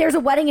you. I mean, if there's a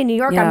wedding in New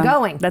York, I'm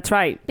going. That's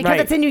right. Because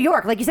it's in New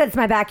York. Like you said, it's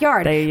my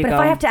backyard. There you but go.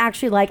 if I have to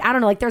actually, I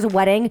don't know, there's a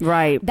wedding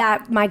Right.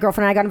 that my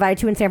girlfriend and I got invited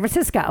to in San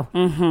Francisco.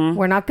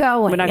 We're not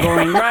going. We're not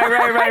going.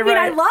 Right. I mean,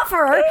 I love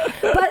her,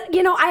 but,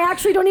 I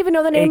actually don't even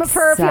know the name of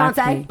her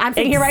fiance. I'm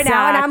sitting here right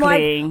now and I'm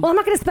like, well, I'm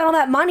not going to spend all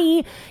that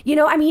money,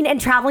 and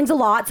traveling's a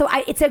lot. So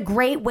it's a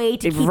great way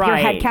to keep your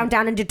head count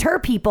down and deter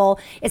people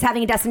is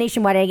having a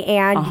destination wedding.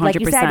 And 100%. like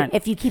you said,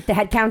 if you keep the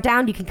head count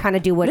down, you can kind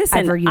of do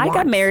whatever you want. I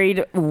got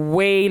married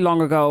way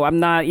long ago. I'm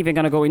not even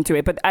going to go into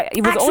it, but I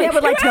would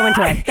like to go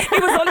into it.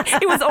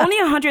 it was only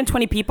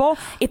 120 people.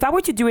 If I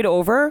were to do it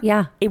over,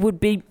 it would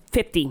be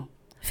 50.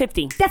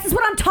 This is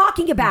what I'm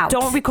talking about.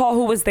 Don't recall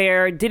who was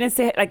there. Didn't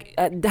say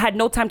had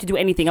no time to do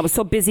anything. I was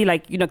so busy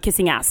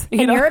kissing ass.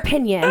 In your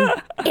opinion,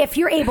 if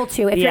you're able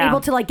to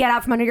get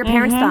out from under your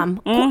parents'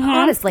 thumb,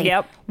 honestly,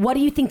 what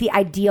do you think the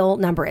ideal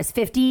number is?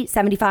 50,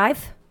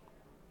 75?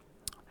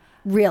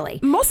 Really?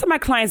 Most of my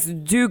clients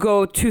do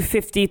go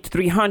 250 to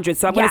 300,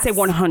 so I'm going to say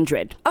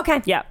 100.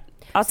 Okay. Yeah.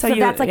 I'll tell you. So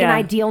that's an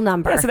ideal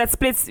number. Yeah, so that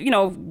splits,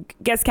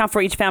 guest count for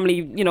each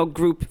family,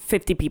 group,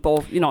 50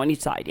 people, on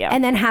each side. Yeah.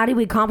 And then how do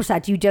we accomplish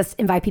that? Do you just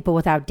invite people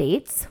without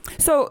dates?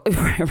 So,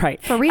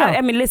 right. For real. I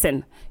mean,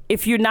 listen,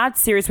 if you're not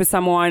serious with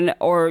someone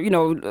or,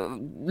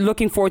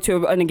 looking forward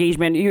to an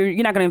engagement, you're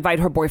not going to invite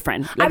her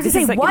boyfriend. I was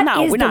going to say, what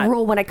is the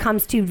rule when it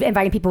comes to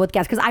inviting people with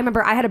guests? Because I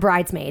remember I had a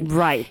bridesmaid.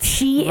 Right.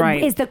 She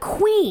is the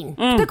queen.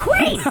 The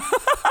queen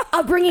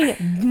of bringing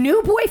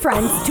new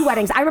boyfriends to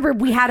weddings. I remember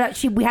we had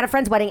a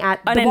friend's wedding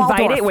at the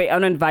Waldorf.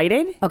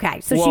 Uninvited?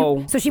 Okay.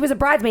 So she was a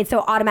bridesmaid, so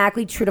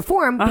automatically true to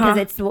form because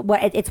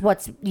it's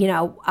what's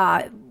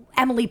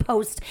Emily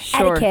Post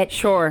etiquette.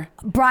 Sure.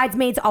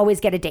 Bridesmaids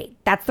always get a date.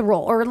 That's the rule,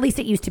 or at least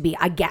it used to be,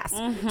 I guess.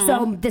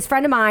 So this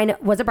friend of mine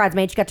was a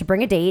bridesmaid. She got to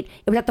bring a date.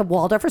 It was at the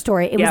Waldorf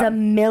Astoria. It was $1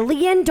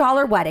 million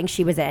wedding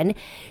she was in.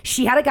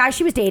 She had a guy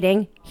she was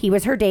dating. He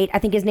was her date. I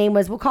think his name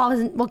was, we'll call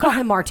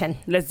him Martin.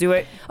 Let's do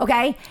it.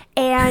 Okay.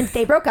 And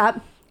they broke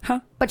up.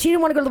 But she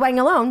didn't want to go to the wedding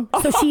alone.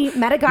 So she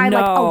met a guy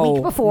a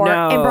week before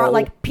and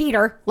brought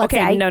Peter, let's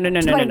say. No. No,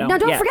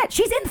 don't forget.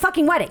 She's in the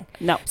fucking wedding.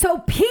 No. So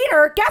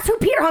Peter, guess who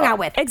Peter hung out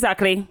with?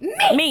 Exactly.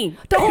 Me.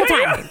 The whole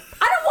time.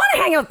 I don't want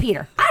to hang out with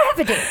Peter. I have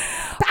a date.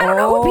 But I don't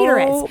know who Peter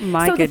is.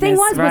 My so the thing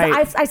was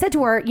right. I said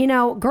to her,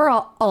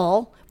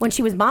 girl, when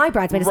she was my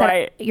bridesmaid, I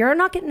said, you're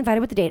not getting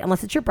invited with the date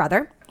unless it's your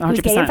brother, who's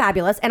 100%. gay and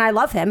fabulous, and I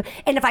love him.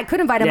 And if I could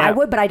invite him, I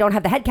would, but I don't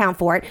have the head count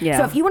for it. Yeah.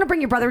 So if you want to bring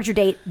your brother as your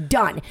date,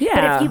 done.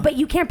 Yeah. But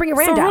you can't bring a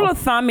rando. So rule of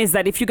thumb is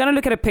that if you're going to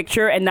look at a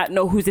picture and not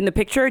know who's in the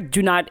picture,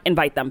 do not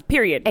invite them.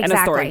 Period. Exactly. End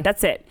of story.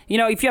 That's it.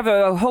 If you have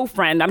a whole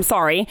friend, I'm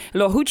sorry, a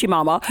little hoochie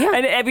mama,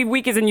 and every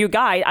week is a new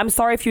guy, I'm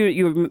sorry if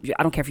you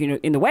I don't care if you're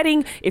in the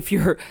wedding,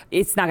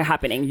 it's not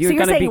happening. You're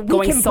going to be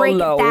going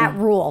solo. Break that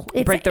rule.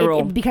 Break the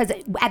rule. Because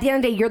at the end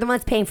of the day, you're the one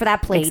that's paying for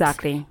that plate.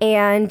 Exactly.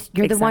 And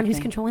you're the one who's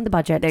controlling the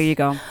budget. There you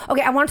go.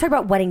 Okay, I want to talk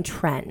about wedding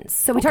trends.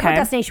 So we talk about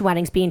destination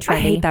weddings being trendy. I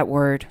hate that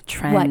word,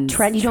 trends. What,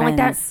 trend? You don't like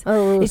that?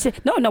 Oh. It's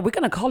just, no, we're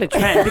going to call it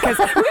trend because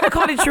we're going to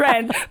call it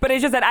trend, but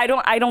it's just that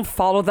I don't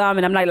follow them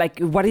and I'm not like,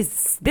 what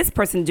is this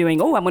person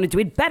doing? Oh, I'm going to do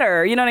it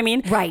better. You know what I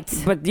mean? Right.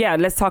 But yeah,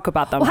 let's talk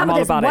about them. Well, how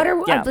about I'm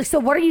all about it. So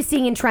what are you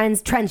seeing in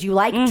trends? Trends you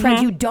like,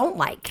 trends you don't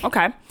like?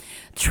 Okay.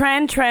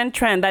 Trend,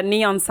 that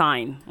neon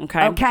sign.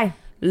 Okay.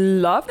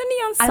 Love the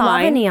neon sign. I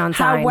love a neon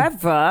sign.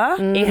 However,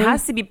 it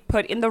has to be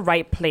put in the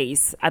right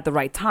place at the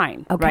right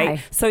time. Okay.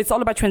 Right? So it's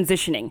all about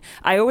transitioning.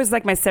 I always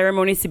like my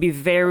ceremonies to be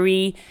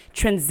very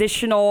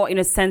transitional in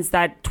a sense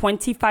that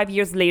 25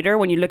 years later,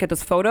 when you look at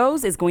those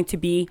photos, it's going to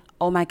be,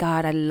 oh my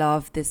God, I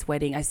love this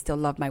wedding. I still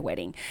love my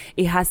wedding.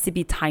 It has to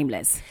be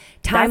timeless.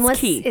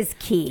 Timeless is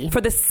key. For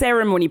the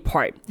ceremony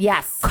part.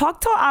 Yes.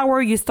 Cocktail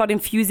hour, you start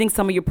infusing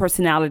some of your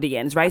personality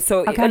in, right?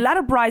 So a lot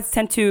of brides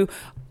tend to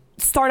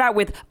start out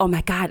with, oh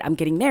my God, I'm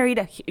getting married.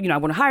 I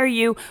want to hire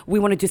you. We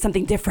want to do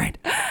something different.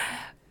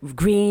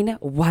 Green,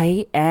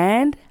 white,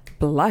 and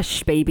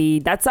blush, baby.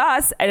 That's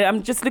us. And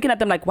I'm just looking at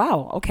them like,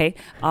 wow, okay,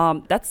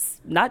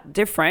 that's not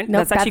different.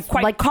 Nope, that's actually that's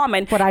quite like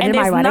common. what I did and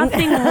in my there's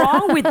wedding. nothing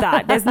wrong with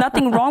that. There's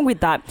nothing wrong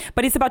with that.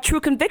 But it's about true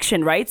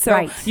conviction, right? So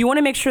Right. you want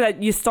to make sure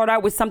that you start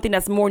out with something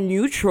that's more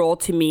neutral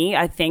to me,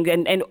 I think,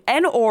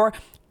 and or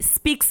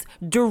speaks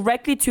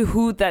directly to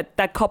who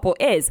that couple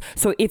is.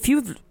 So if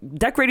you've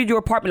decorated your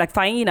apartment like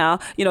Faina,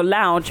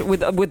 lounge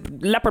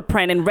with leopard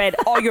print and red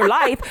all your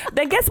life,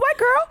 then guess what,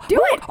 girl? Do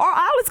it. Our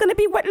aisle is going to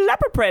be wet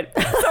leopard print.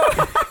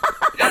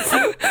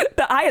 So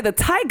the eye of the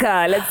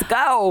tiger. Let's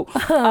go.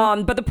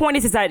 But the point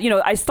is that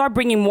I start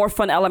bringing more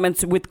fun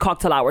elements with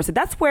cocktail hours. So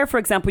that's where, for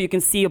example, you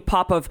can see a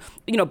pop of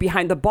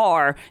behind the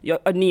bar,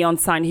 a neon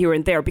sign here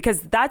and there,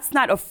 because that's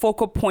not a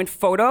focal point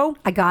photo.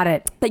 I got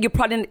it. That you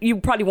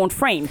probably won't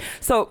frame.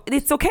 So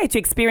it's okay to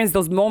experience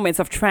those moments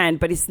of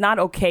trend, but it's not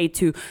okay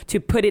to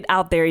put it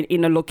out there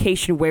in a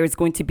location where it's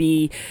going to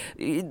be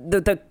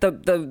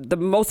the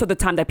most of the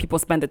time that people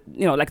spend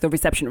like the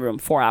reception room,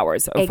 4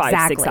 hours or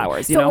 5-6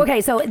 hours.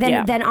 So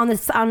then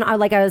on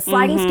like a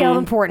sliding scale of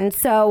importance.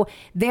 So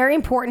very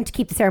important to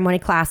keep the ceremony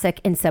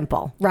classic and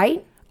simple,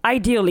 right?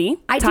 Ideally,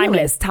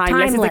 timeless.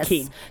 Timeless is the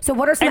key. So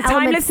what are some and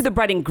elements? Timeless to the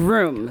bride and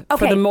groom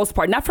for the most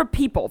part, not for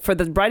people, for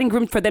the bride and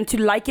groom, for them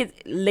to like it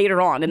later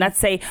on and not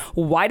say,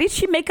 why did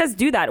she make us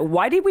do that?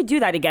 Why did we do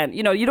that again?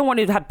 You don't want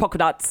to have polka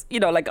dots,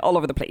 like all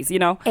over the place,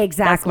 Exactly.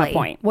 That's my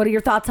point. What are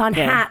your thoughts on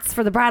hats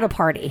for the bridal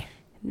party?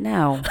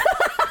 No.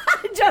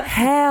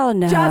 Hell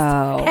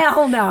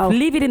no.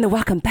 Leave it in the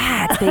welcome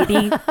bag,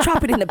 baby.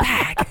 Drop it in the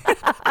bag.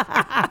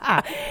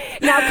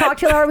 Now,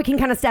 cocktail hour, we can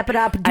kind of step it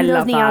up, do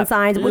those neon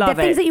signs. The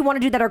things that you want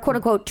to do that are quote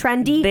unquote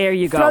trendy. There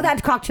you go. Throw that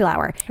to cocktail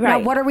hour. Right. Now,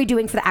 what are we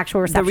doing for the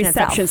actual reception? The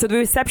reception. Itself? So the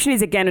reception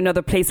is again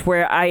another place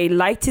where I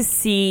like to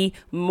see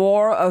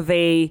more of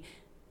a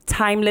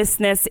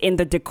timelessness in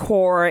the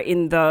decor,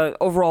 in the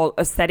overall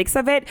aesthetics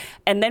of it.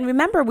 And then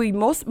remember,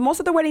 most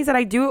of the weddings that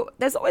I do,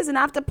 there's always an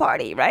after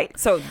party, right?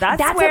 So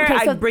that's where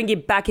I bring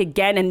it back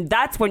again, and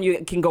that's when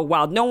you can go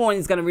wild. No one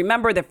is going to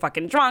remember, they're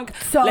fucking drunk.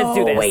 So let's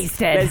do this.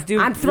 Wasted. Let's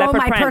do I'm throwing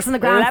my purse on the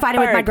ground,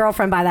 fighting with my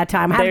girlfriend by that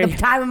time. Having the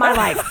time of my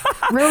life.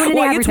 Ruining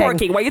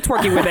everything. Why are you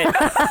twerking with it?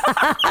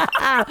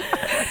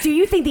 Do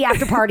you think the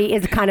after party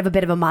is kind of a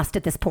bit of a must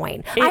at this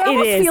point? I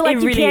almost feel like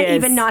you can't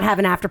even not have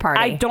an after party.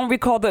 I don't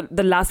recall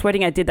the last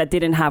wedding I did that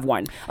didn't have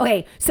one.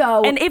 Okay,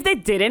 so... And if they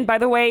didn't, by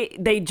the way,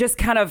 they just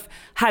kind of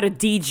had a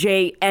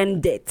DJ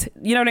end it.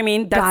 You know what I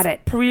mean? Got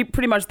it.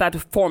 Pretty much that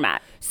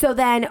format. So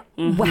then,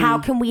 how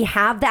can we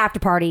have the after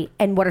party,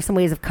 and what are some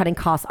ways of cutting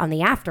costs on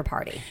the after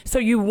party? So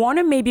you want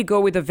to maybe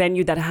go with a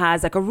venue that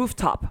has like a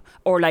rooftop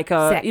or like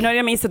a... Sick. You know what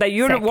I mean? So that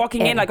you're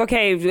walking in like,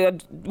 okay,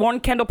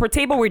 one candle per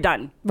table, we're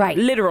done. Right.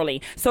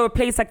 Literally. So a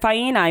place like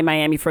Faina in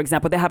Miami, for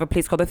example, they have a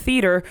place called the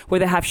Theater where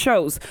they have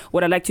shows.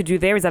 What I like to do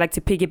there is I like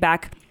to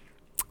piggyback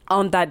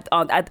on that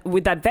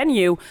with that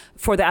venue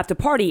for the after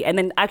party, and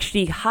then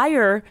actually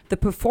hire the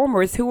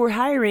performers who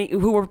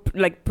were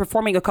like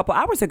performing a couple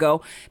hours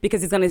ago,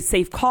 because it's going to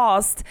save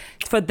cost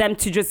for them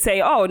to just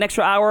say, oh, an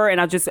extra hour and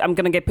I'm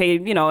going to get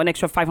paid an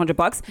extra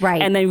 $500, right?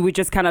 And then we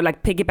just kind of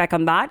like piggyback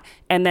on that,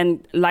 and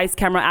then lights,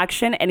 camera,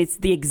 action, and it's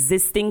the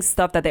existing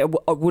stuff that they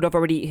would have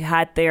already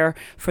had there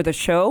for the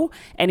show,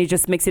 and it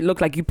just makes it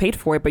look like you paid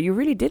for it, but you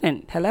really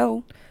didn't.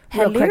 Hello.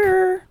 Real quick.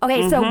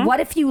 Okay, so what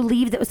if you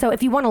leave? So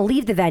if you want to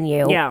leave the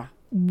venue,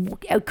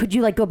 could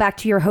you like go back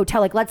to your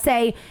hotel? Like, let's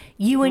say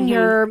you and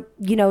your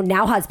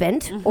now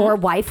husband or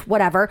wife,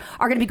 whatever,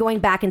 are going to be going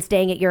back and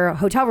staying at your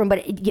hotel room,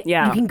 but you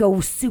can go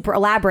super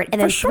elaborate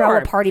and then throw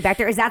a party back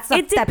there. Is that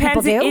stuff that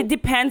people do? It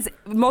depends.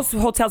 Most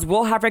hotels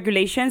will have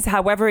regulations.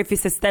 However, if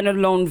it's a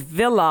standalone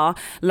villa,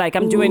 like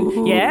I'm doing,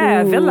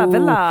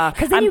 villa,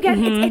 because then you get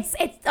it's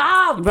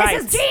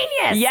this is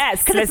genius.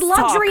 Yes, because it's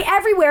luxury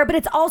everywhere, but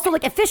it's also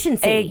like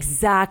efficiency.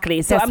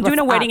 Exactly. So I'm doing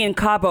a wedding in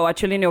Cabo at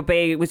Chileno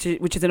Bay, which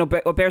is an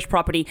auberge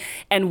property,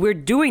 and we're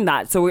doing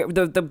that. So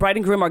the bride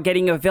and groom are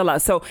getting a villa.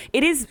 So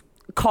it is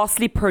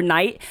costly per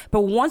night,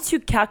 but once you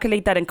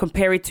calculate that and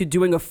compare it to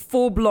doing a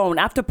full-blown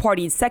after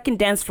party, second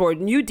dance floor,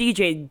 new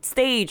DJ,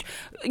 stage,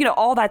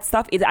 all that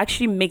stuff, it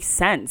actually makes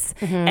sense.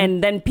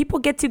 And then people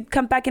get to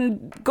come back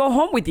and go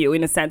home with you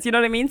in a sense, you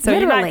know what I mean? So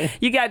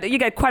you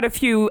got quite a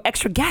few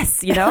extra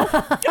guests,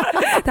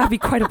 that'd be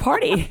quite a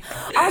party.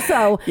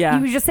 Also,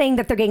 you were just saying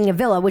that they're getting a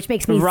villa, which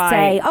makes me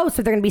say,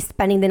 so they're going to be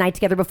spending the night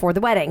together before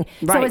the wedding.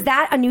 So is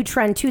that a new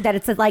trend too, that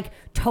it's like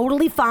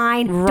totally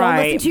fine, don't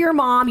listen to your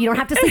mom, you don't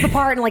have to sleep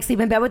apart and like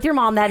sleep in bed with your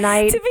mom that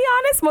night? To be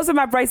honest, most of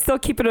my brides still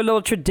keep it a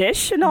little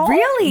traditional.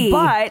 Really?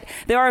 But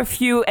there are a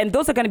few, and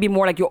those are going to be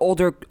more like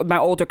my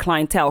older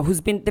clientele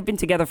they've been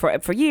together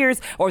for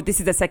years, or this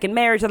is the second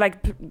marriage. They're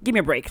like, give me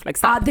a break. Like,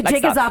 stop. The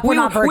jig is up. We're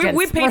not virgins.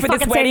 We paid for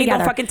this wedding.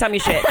 Don't fucking tell me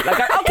shit. Like,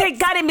 okay,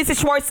 got it, Mrs.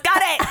 Schwartz.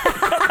 Got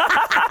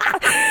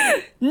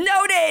it.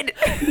 Noted.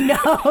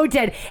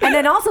 And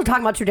then also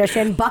talking about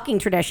tradition, bucking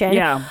tradition.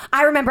 Yeah.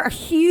 I remember a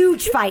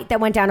huge fight that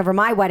went down over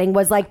my wedding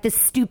was like this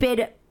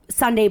stupid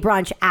Sunday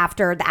brunch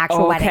after the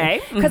actual wedding.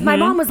 Because my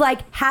mom was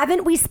like,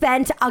 haven't we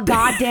spent a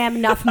goddamn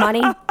enough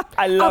money?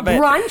 I love it. A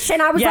brunch?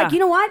 And I was like, you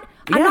know what?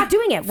 I'm not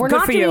doing it. We're Good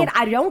not for doing you. it.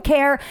 I don't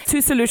care.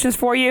 2 solutions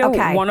for you.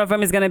 Okay. One of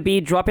them is going to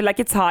be drop it like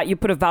it's hot. You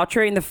put a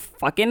voucher in the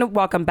fucking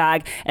welcome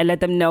bag and let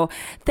them know,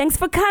 thanks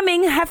for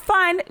coming. Have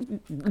fun.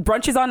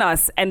 Brunch is on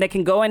us. And they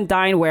can go and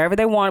dine wherever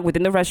they want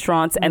within the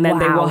restaurants. And then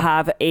they will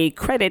have a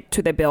credit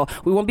to their bill.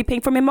 We won't be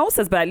paying for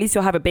mimosas, but at least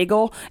you'll have a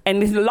bagel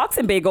and lox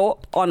and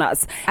bagel on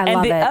us. I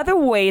love the it. other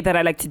way that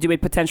I like to do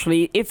it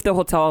potentially, if the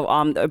hotel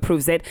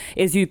approves it,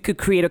 is you could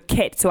create a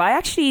kit. So I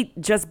actually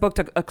just booked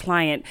a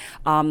client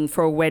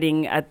for a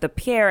wedding at the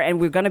Pierre, and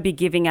we're going to be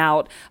giving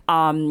out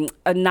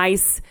a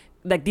nice,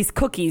 like these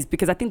cookies,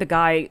 because I think the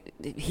guy,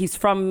 he's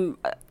from,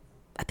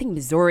 I think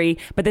Missouri,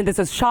 but then there's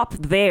a shop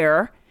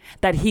there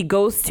that he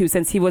goes to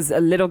since he was a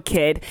little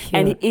kid. Cute.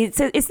 And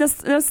it's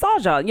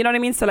nostalgia, you know what I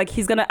mean? So like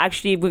we're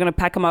gonna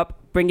pack them up,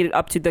 bring it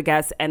up to the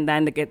guests, and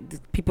then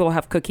people will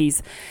have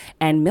cookies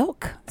and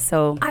milk.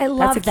 So I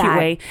love that's a cute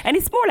way. And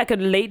it's more like a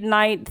late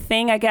night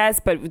thing, I guess,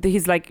 but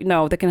he's like,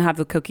 no, they can have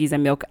the cookies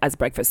and milk as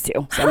breakfast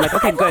too. So I'm like,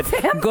 okay,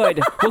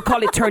 good. We'll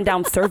call it turn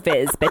down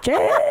service,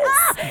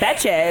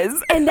 bitches.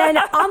 And then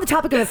on the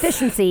topic of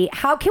efficiency,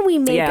 how can we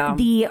make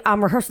the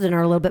rehearsal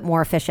dinner a little bit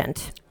more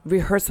efficient?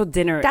 Rehearsal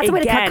dinner. That's a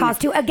way to cut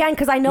costs too. Again,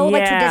 because I know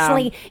like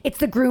traditionally it's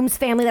the groom's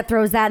family that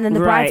throws that, and then the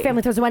bride's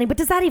family throws the wedding. But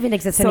does that even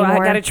exist anymore?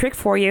 So I got a trick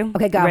for you.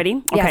 Okay, go.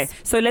 Ready? Yes. Okay.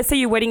 So let's say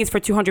your wedding is for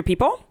 200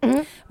 people,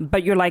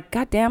 but you're like,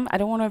 God damn, I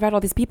don't want to invite all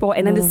these people.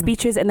 And then the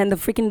speeches, and then the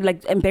freaking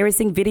like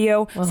embarrassing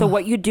video. So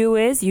what you do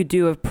is you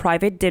do a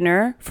private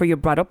dinner for your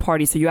bridal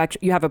party. So you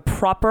have a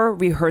proper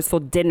rehearsal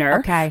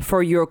dinner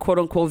for your quote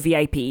unquote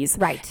VIPs.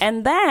 Right.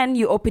 And then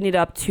you open it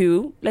up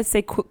to, let's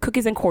say,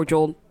 cookies and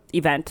cordial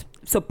event.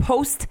 So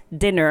post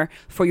dinner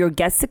for your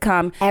guests to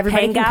come,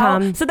 everybody hang can out.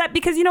 come. So that,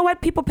 because you know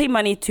what, people pay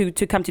money to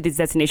come to these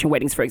destination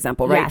weddings, for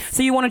example, right? Yes.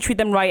 So you want to treat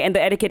them right, and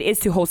the etiquette is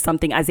to host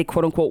something as a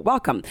quote unquote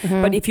welcome.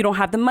 But if you don't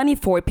have the money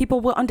for it, people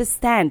will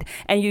understand.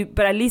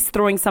 But at least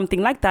throwing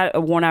something like that,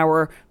 a 1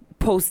 hour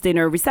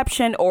post-dinner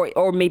reception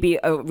or maybe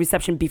a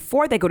reception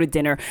before they go to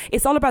dinner.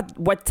 It's all about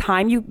what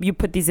time you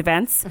put these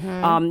events.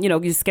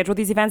 You schedule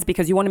these events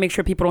because you want to make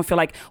sure people don't feel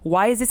like,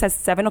 why is this at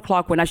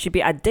 7:00 when I should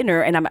be at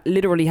dinner and I'm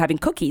literally having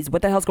cookies?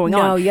 What the hell's going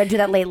on? No, you gotta do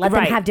that late. Let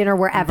them have dinner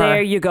wherever.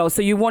 There you go.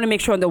 So you want to make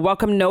sure on the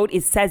welcome note,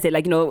 it says it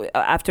like,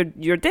 after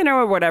your dinner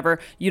or whatever,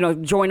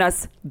 join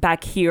us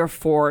back here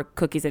for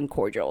cookies and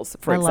cordials,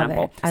 for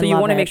example. So you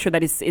want to make sure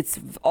that it's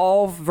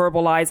all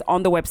verbalized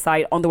on the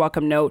website, on the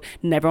welcome note,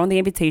 never on the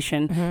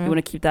invitation. You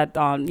want to keep that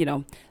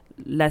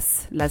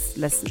less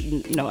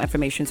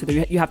information so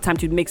that you have time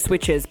to make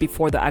switches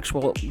before the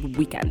actual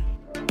weekend.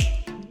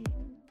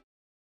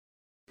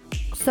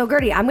 So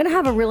Gertie, I'm gonna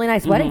have a really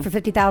nice wedding for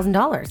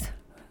 $50,000.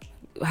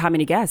 How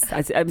many guests?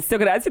 I'm still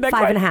gonna answer that.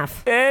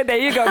 5.5. There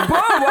you go.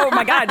 Whoa,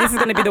 my God! This is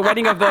gonna be the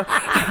wedding of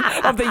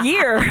the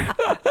year,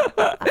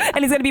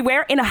 and it's gonna be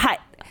where? In a hut.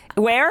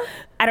 Where?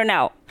 I don't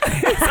know.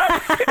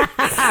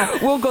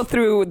 We'll go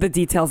through the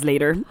details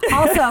later.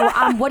 Also,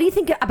 what do you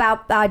think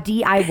about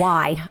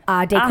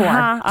DIY decor?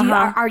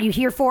 Are you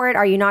here for it?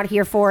 Are you not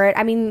here for it?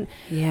 I mean,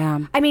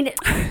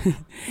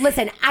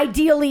 listen,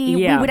 ideally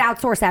we would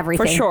outsource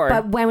everything. For sure.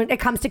 But when it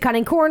comes to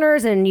cutting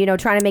corners and,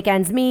 trying to make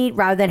ends meet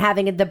rather than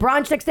having the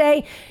brunch next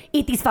day,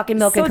 eat these fucking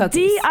milk and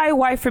cookies. So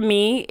DIY for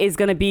me is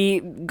going to be,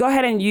 go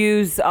ahead and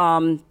use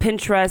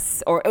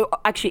Pinterest or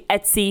actually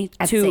Etsy.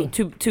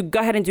 To go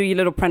ahead and do your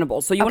little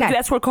printables. So you want to do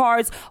escort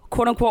cards,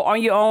 quote unquote,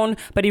 on your own,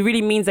 but it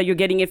really means that you're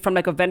getting it from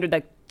like a vendor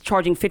that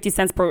charging 50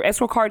 cents per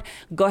escort card.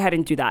 Go ahead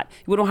and do that.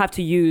 We don't have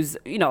to use,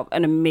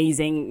 an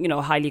amazing,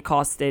 highly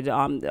costed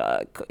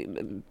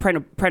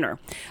printer.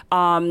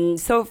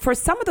 So for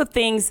some of the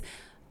things,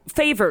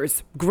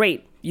 favors,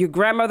 great. Your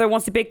grandmother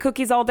wants to bake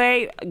cookies all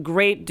day,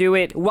 great, do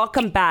it.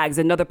 Welcome bags,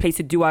 another place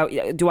to do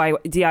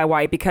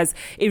DIY, because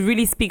it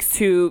really speaks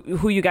to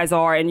who you guys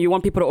are, and you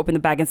want people to open the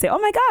bag and say, oh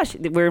my gosh,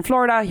 we're in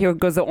Florida, here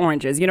goes the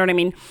oranges, you know what I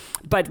mean?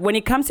 But when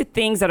it comes to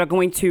things that are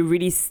going to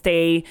really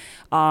stay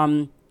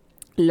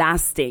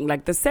lasting,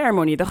 like the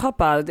ceremony, the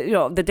chuppah,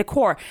 the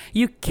decor,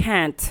 you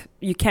can't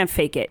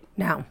fake it.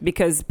 No.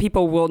 Because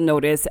people will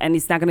notice, and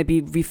it's not going to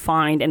be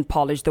refined and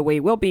polished the way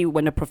it will be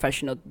when a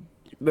professional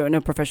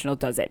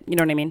does it. You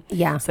know what I mean?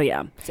 Yeah. So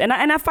yeah. And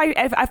I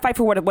fight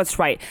for what's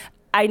right.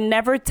 I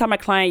never tell my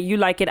client, you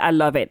like it, I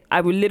love it. I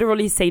will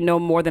literally say no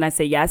more than I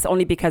say yes,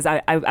 only because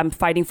I'm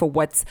fighting for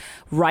what's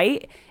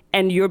right.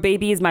 And your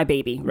baby is my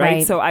baby,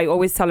 right? So I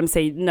always tell them,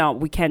 say, no,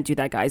 we can't do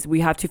that, guys. We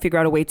have to figure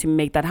out a way to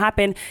make that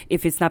happen.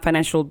 If it's not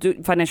financially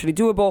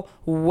doable,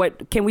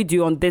 what can we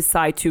do on this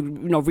side to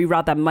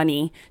reroute that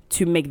money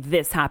to make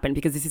this happen?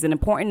 Because this is an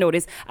important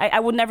notice. I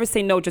would never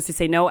say no just to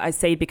say no. I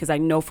say it because I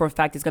know for a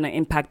fact it's going to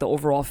impact the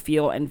overall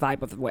feel and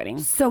vibe of the wedding.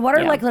 So what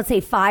are let's say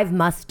 5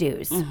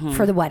 must-dos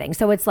for the wedding?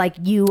 So it's like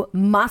you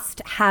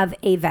must have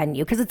a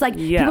venue, because it's like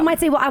people might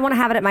say, well, I want to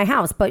have it at my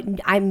house, but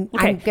I'm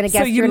going to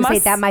guess you're going to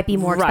say that might be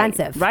more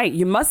expensive. Right. Right.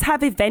 You must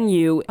have a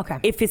venue. Okay.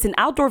 If it's an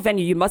outdoor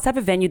venue, you must have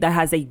a venue that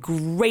has a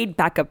great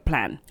backup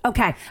plan.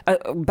 Okay.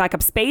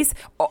 Backup space,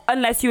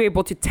 unless you're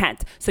able to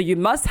tent. So you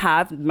must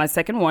have, my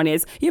second one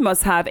is, you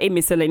must have a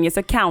miscellaneous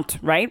account,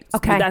 right?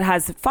 Okay. That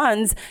has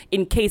funds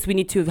in case we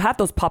need to have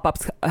those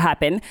pop-ups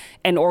happen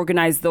and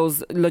organize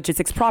those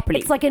logistics properly.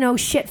 It's like an oh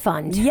shit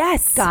fund.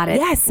 Yes. Got it.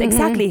 Yes,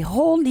 exactly.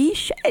 Holy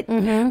shit.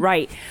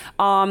 Right.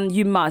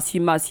 You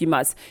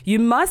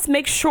must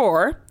make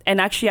sure, and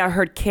actually I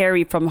heard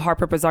Carrie from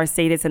Harper Bazaar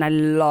say this and I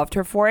loved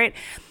her for it.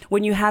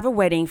 When you have a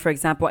wedding, for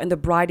example, and the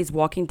bride is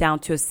walking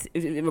down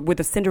with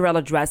a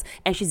Cinderella dress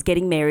and she's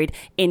getting married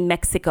in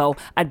Mexico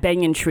at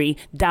Banyan Tree,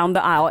 down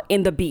the aisle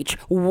in the beach,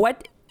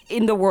 what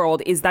in the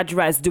world is that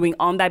dress doing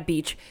on that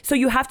beach? So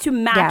you have to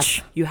match.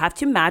 Yes. You have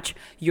to match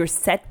your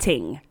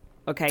setting.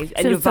 Okay, and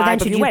So your then vibe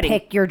of should your you wedding.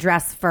 pick your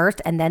dress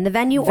first and then the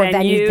venue, or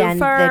venue Venue then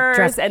first,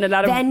 the dress? and a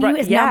lot of venue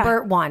is yeah.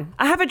 number one.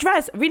 I have a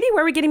dress. Really,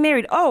 where are we getting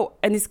married? Oh,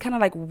 and it's kind of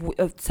like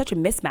such a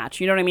mismatch.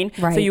 You know what I mean?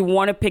 Right. So you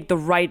want to pick the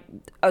right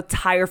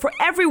attire for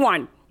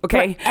everyone.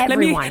 Okay, For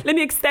everyone. Let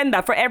me extend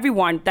that for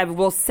everyone that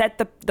will set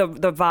the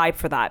vibe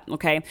for that.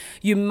 Okay,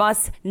 you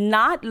must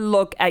not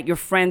look at your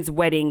friend's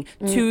wedding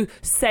to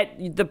set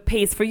the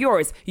pace for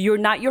yours. You're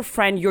not your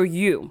friend, you're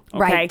you. Okay,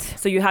 Right.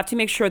 so you have to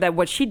make sure that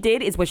what she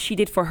did is what she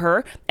did for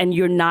her, and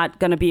you're not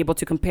gonna be able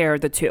to compare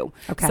the two.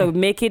 Okay. So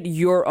make it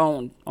your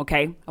own.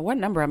 Okay, what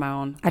number am I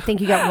on? I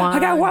think you got one. I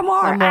got one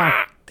more. One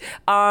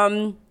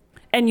more.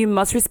 And you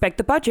must respect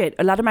the budget.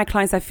 A lot of my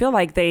clients, I feel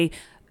like they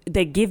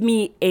give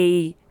me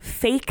a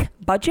fake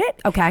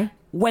budget. Okay.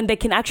 When they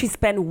can actually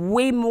spend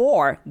way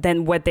more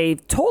than what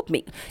they've told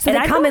me. So And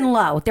they I come don't- in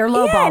low. They're Yeah,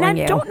 lowballing and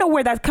I you. don't know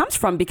where that comes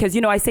from because,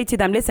 I say to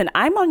them, listen,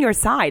 I'm on your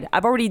side.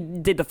 I've already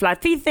did the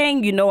flat fee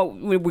thing.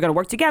 We're going to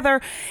work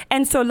together.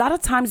 And so a lot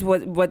of times,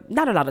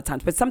 not a lot of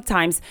times, but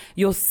sometimes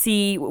you'll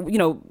see,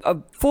 a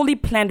fully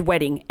planned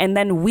wedding. And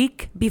then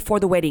week before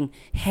the wedding,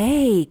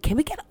 hey, can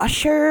we get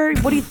usher?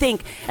 What do you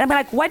think? And I'm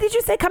like, what did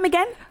you say? Come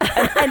again?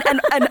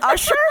 An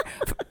usher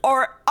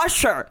or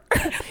usher?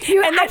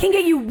 And I can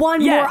get you one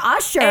more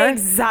usher.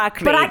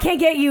 Exactly. But I can't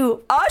get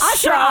you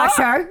usher.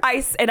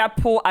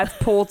 I've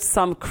pulled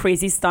some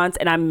crazy stunts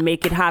and I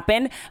make it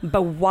happen.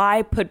 But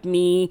why put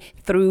me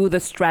through the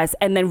stress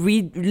and then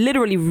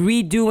literally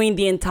redoing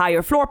the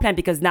entire floor plan?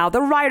 Because now the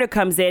writer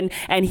comes in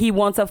and he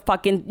wants a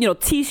fucking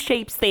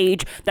T-shaped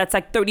stage that's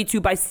like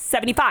 32 by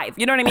 75.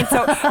 You know what I mean?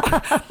 So,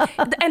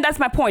 and that's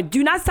my point.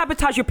 Do not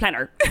sabotage your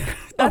planner.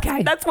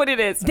 That's what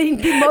it is. The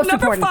most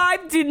Number important.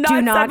 5, do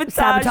not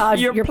sabotage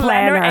your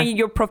planner and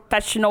your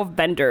professional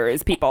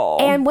vendors, people.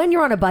 And when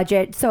you're on a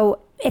budget,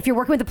 so if you're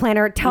working with a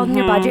planner, tell them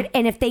your budget.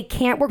 And if they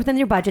can't work within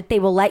your budget, they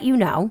will let you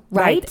know,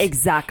 right?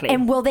 Exactly.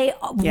 And will they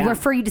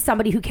refer you to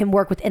somebody who can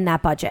work within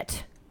that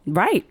budget?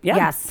 Right. Yeah.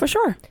 Yes. For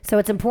sure. So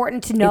it's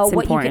important to know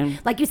what you can,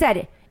 like you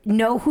said,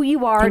 know who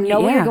you are, know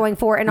what you're going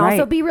for, and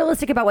also be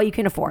realistic about what you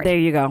can afford. There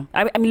you go.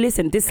 I mean,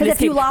 listen, this list. Because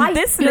if you lie,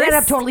 you're gonna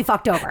have totally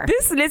fucked over.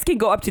 This list can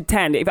go up to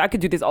 10 if I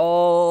could do this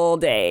all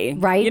day.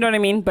 Right. You know what I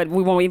mean? But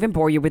we won't even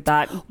bore you with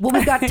that. Well,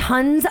 we've got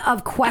tons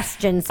of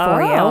questions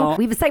for you.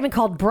 We have a segment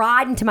called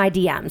Bride into My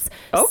DMs.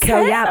 Okay,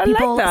 So yeah, I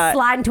people like that.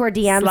 slide into our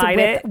DMs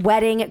with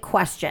wedding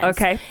questions.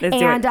 Okay, let's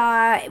do it.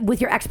 And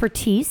with your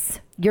expertise,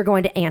 you're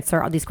going to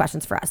answer all these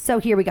questions for us. So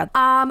here we go.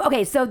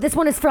 Okay, so this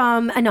one is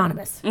from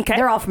Anonymous. Okay.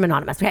 They're all from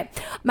Anonymous. Okay.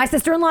 My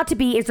sister-in-law to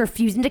be is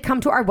refusing to come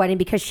to our wedding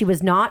because she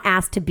was not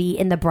asked to be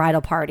in the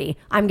bridal party.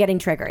 I'm getting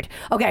triggered.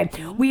 Okay.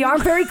 We are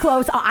very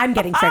close. I'm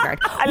getting triggered.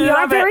 We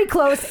are very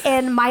close,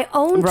 and my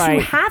own two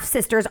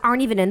half-sisters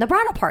aren't even in the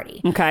bridal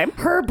party. Okay.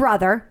 Her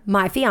brother,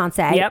 my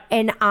fiance,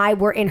 and I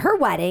were in her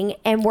wedding,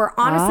 and we're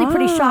honestly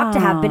pretty shocked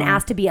to have been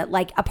asked to be a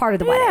part of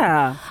the wedding.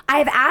 I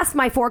have asked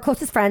my 4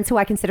 closest friends, who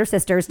I consider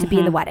sisters, to be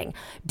in the wedding.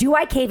 Do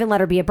I cave and let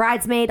her be a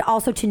bridesmaid?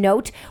 Also to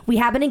note, we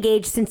have been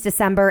engaged since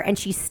December, and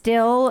she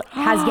still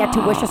has yet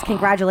to wish us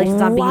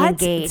congratulations on being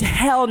engaged.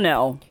 Hell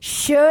no.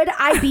 Should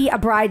I be a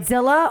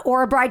bridezilla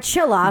or a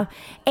bridechilla?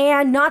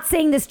 And not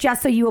saying this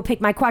just so you will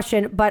pick my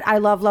question, but I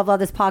love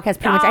this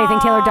podcast. Pretty much anything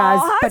Taylor does,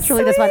 but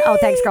truly this one. Oh,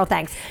 thanks, girl.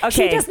 Thanks. Okay.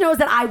 She just knows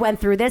that I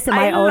went through this in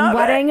my own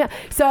wedding,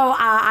 so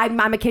I'm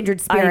a kindred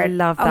spirit. I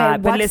love that.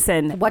 Okay, but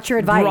listen, what's your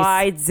advice?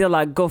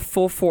 Bridezilla, go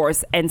full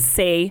force and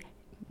say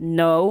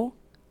no.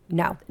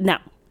 No.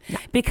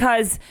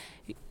 Because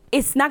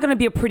it's not going to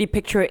be a pretty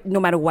picture no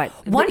matter what.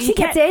 Once she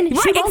gets in,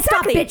 she won't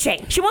stop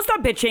bitching. She won't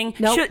stop bitching.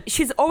 Nope.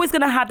 She's always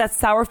going to have that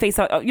sour face,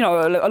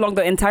 along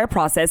the entire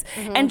process.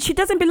 And she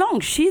doesn't belong.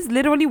 She's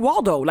literally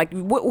Waldo. Like,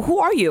 who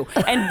are you?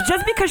 And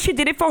just because she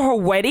did it for her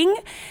wedding,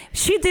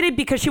 she did it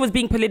because she was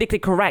being politically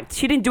correct.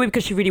 She didn't do it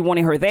because she really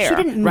wanted her there. She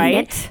didn't mean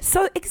it.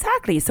 So,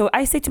 exactly. So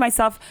I say to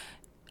myself,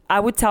 I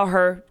would tell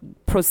her,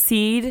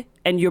 proceed,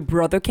 and your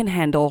brother can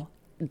handle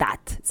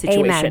that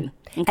situation. Amen.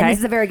 And this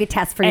is a very good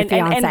test for your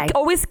fiance. And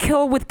always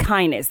kill with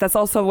kindness. That's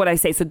also what I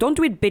say. So don't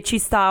do it bitchy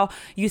style.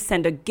 You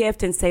send a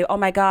gift and say, oh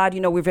my God,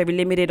 we're very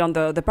limited on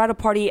the bridal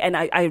party, and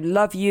I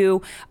love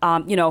you,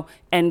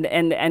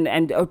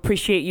 and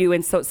appreciate you,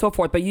 and so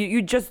forth. But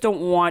you just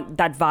don't want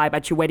that vibe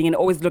at your wedding, and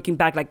always looking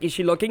back like, is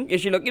she looking?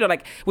 Is she looking?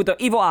 Like with the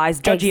evil eyes,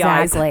 judgy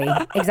eyes.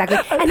 Exactly.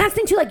 And that's the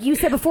thing too, like you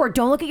said before,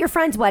 don't look at your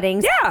friends'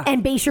 weddings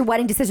and base your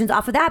wedding decisions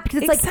off of that,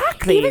 because it's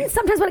like, even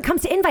sometimes when it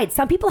comes to invites,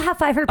 some people have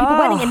 500 people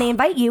wedding and they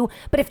invite you,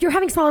 but if you're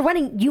having a smaller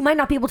wedding, you might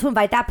not be able to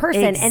invite that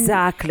person.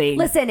 Exactly. And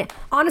listen,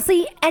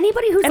 honestly,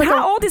 anybody who's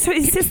how old is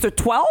his sister?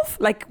 12?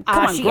 Like,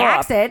 come on, she grow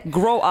acts up. it.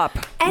 Grow up.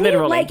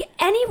 Literally.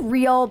 Any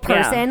real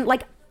person,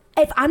 like,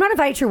 if I'm not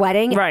invited to your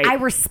wedding, I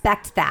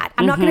respect that.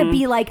 I'm not going to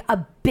be like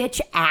a bitch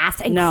ass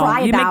and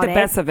cry about it. You make the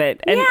best of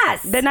it. And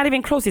yes. They're not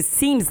even close, it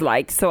seems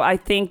like. So I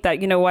think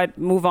that, you know what,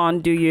 move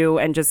on, do you,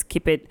 and just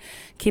keep it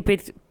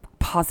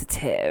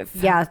positive.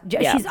 Yeah.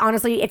 She's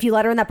honestly, if you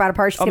let her in that bridal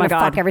party, she's going to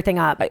fuck everything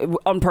up.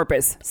 On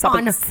purpose.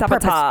 On purpose.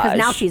 Because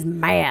now she's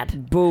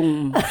mad.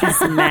 Boom.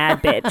 She's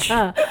mad, bitch.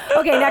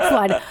 Okay, next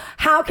one.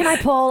 How can I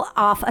pull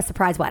off a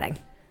surprise wedding?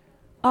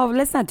 Oh,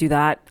 let's not do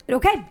that.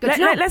 Okay, good to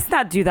know. Let's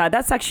not do that.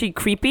 That's actually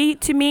creepy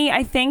to me,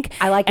 I think.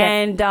 I like it.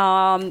 And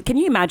can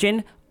you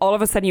imagine all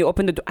of a sudden you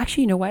open the door?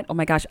 Actually, you know what? Oh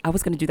my gosh, I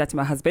was going to do that to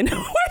my husband.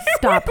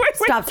 Stop.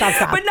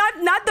 But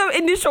not the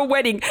initial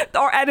wedding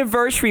or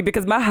anniversary,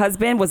 because my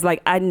husband was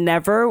like, I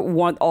never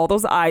want all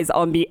those eyes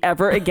on me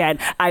ever again.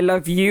 I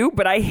love you,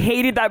 but I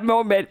hated that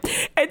moment.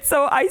 And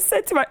so I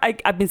said to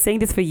I've been saying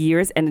this for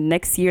years, and the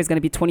next year is going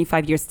to be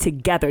 25 years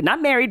together.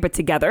 Not married, but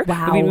together.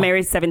 Wow. We've been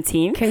married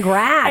 17.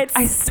 Congrats.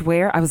 And I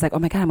swear, I was like, oh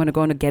my God, I'm going to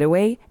go on a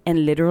getaway.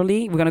 And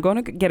literally, we're going to go on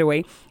a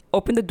getaway.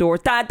 Open the door.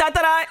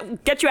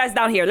 Get your ass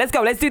down here. Let's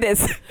go. Let's do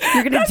this.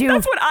 You're gonna do.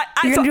 That's what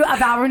you're gonna do a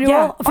vow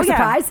renewal for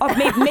surprise.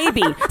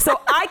 Maybe.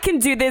 So I can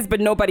do this, but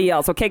nobody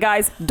else. Okay,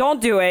 guys, don't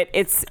do it.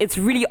 It's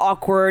really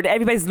awkward.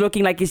 Everybody's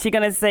looking like, is she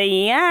gonna say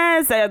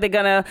yes? Are they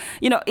gonna?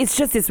 It's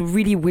just this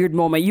really weird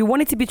moment. You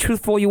want it to be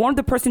truthful. You want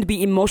the person to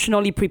be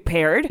emotionally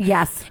prepared.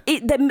 Yes.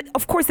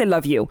 Of course, they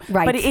love you.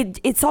 Right. But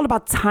it's all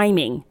about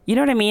timing. You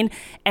know what I mean?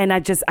 And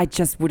I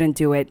just wouldn't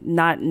do it.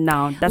 That's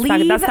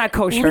not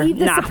kosher. Leave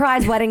the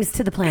surprise weddings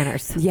to the planners.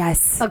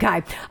 Yes.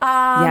 Okay.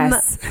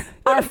 Yes.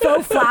 Are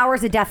faux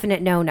flowers a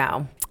definite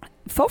no?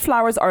 Faux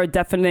flowers are a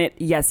definite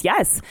yes.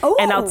 Oh.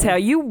 And I'll tell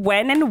you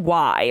when and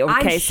why.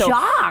 Okay. I'm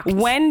shocked.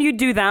 When you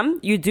do them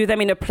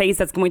in a place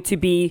that's going to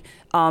be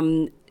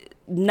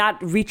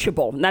not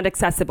reachable, not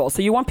accessible.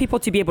 So you want people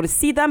to be able to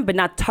see them, but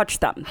not touch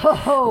them.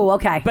 Oh,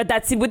 okay. But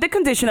that's with the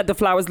condition that the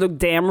flowers look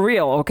damn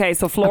real. Okay.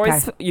 So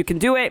florists, you can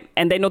do it,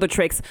 and they know the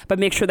tricks, but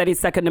make sure that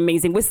it's like an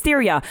amazing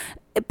wisteria.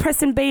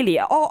 Preston Bailey,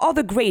 all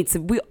the greats,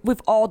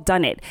 we've all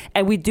done it.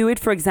 And we do it,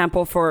 for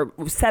example, for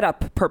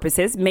setup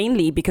purposes,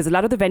 mainly because a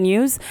lot of the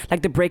venues,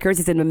 like the Breakers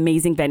is an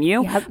amazing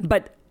venue,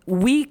 but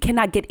we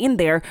cannot get in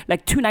there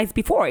like 2 nights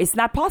before. It's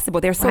not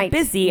possible. They're so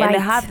busy and they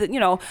have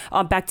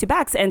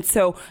back-to-backs. And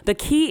so the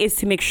key is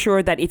to make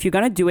sure that if you're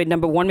going to do it,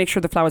 number one, make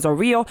sure the flowers are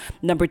real.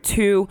 Number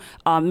two,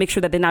 make sure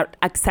that they're not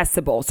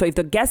accessible. So if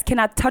the guests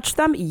cannot touch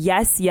them,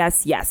 yes.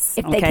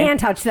 If they can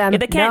touch them,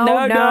 if they can't,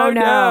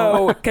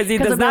 no. Because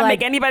it does not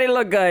make anybody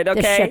look good.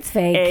 Okay, this shit's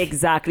fake.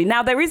 Exactly.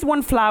 Now there is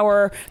one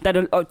flower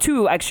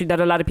two actually that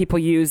a lot of people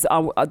use,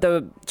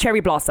 the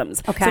cherry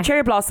blossoms. Okay. So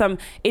cherry blossom,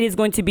 it is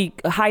going to be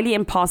highly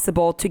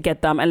impossible to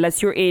get them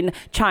unless you're in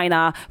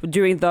China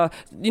during the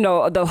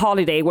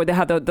holiday where they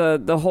have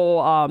the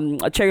whole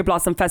cherry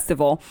blossom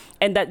festival,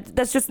 and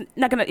that's just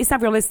it's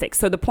not realistic.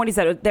 So the point is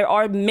that there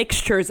are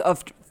mixtures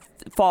of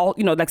fall,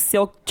 like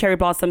silk cherry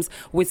blossoms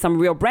with some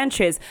real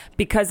branches,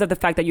 because of the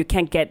fact that you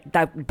can't get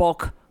that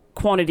bulk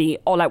quantity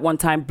all at one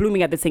time,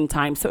 blooming at the same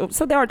time. So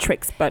there are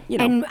tricks, but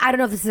And I don't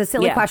know if this is a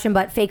silly question,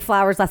 but fake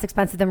flowers less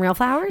expensive than real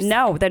flowers?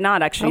 No, they're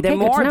not actually. Okay, they're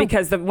more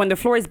because when the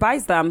florist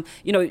buys them,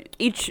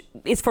 each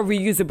is for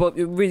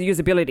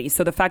reusability.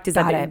 So the fact is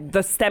that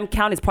the stem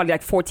count is probably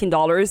like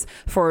 $14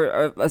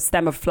 for a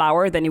stem of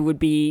flower, then it would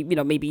be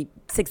maybe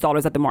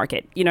 $6 at the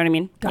market. You know what I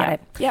mean? Got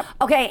it. Yep.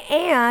 Okay,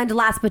 and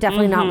last but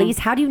definitely not least,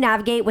 how do you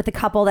navigate with a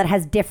couple that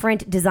has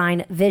different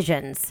design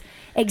visions?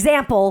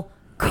 Example,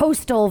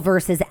 coastal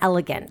versus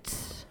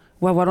elegant.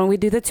 Well, why don't we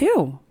do the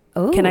two?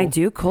 Ooh. Can I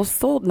do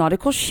coastal,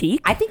 nautical chic?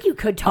 I think you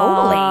could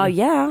totally.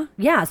 Yeah.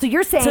 Yeah, so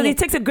you're saying... So it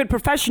takes a good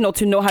professional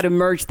to know how to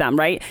merge them,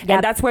 right? Yep.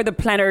 And that's where the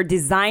planner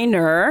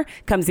designer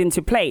comes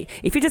into play.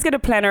 If you just get a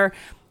planner,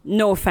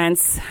 no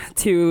offense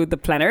to the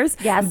planners.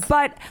 Yes.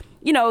 But...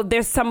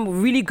 there's some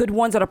really good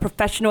ones that are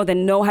professional, that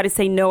know how to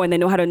say no, and they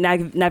know how to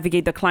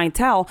navigate the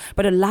clientele.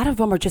 But a lot of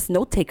them are just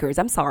note takers.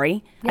 I'm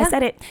sorry. Yeah. I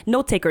said it.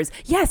 Note takers.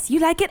 Yes,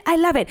 you like it? I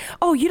love it.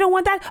 Oh, you don't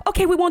want that?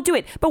 Okay, we won't do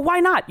it. But why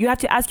not? You have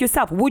to ask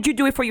yourself, would you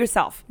do it for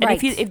yourself? And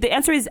right. if the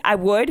answer is I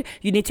would,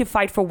 you need to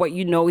fight for what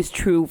you know is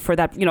true for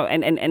that,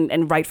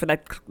 and right for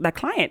that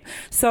client.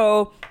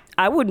 So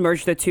I would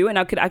merge the two, and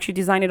I could actually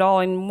design it all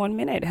in 1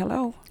 minute.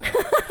 Hello.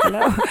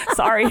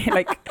 Sorry.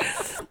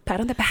 pat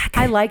on the back.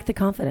 I like the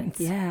confidence.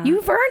 Yeah.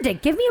 You've earned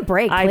it. Give me a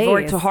break, I've please.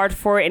 worked hard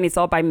for it, and it's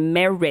all by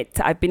merit.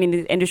 I've been in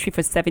the industry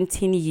for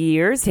 17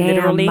 years, Damn.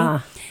 literally.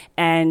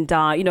 And,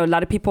 a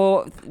lot of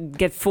people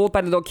get fooled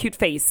by the little cute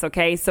face,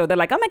 okay? So they're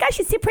like, oh my gosh,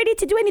 she's too pretty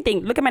to do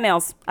anything. Look at my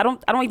nails. I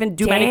don't even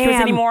do manicures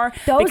anymore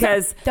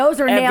because those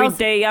are every nails.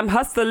 day I'm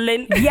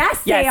hustling.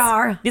 Yes, they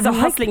are. These are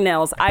hustling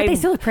nails. But they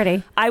still look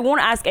pretty. I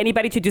won't ask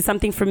anybody to do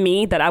something for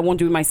me that I won't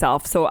do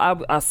myself. So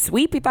I'll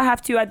sweep if I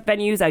have to at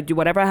venues. I do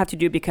whatever I have to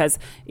do because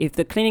if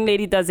the cleaning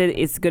lady does it,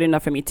 it's good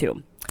enough for me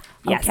too.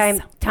 Yes. Okay,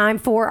 time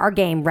for our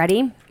game.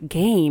 Ready?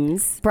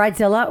 Games.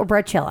 Bridezilla or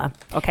Bridechilla?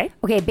 Okay.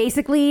 Okay,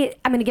 basically,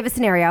 I'm going to give a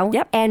scenario.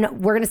 Yep.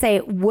 And we're going to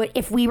say,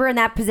 if we were in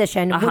that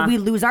position, would we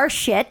lose our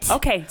shit?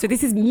 Okay, so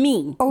this is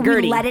me, Or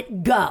Gertie. we let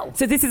it go?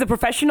 So this is a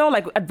professional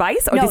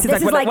advice, or No, this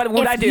is what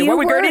would I do? What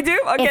would Gertie do?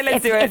 Okay,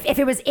 let's do it. If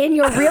it was in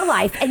your real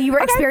life and you were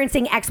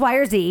experiencing X, Y,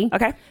 or Z,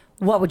 Okay.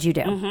 what would you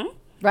do? Mm-hmm.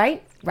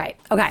 Right? Right.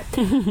 Okay.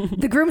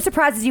 The groom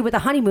surprises you with a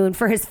honeymoon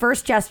for his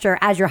first gesture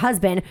as your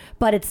husband,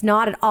 but it's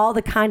not at all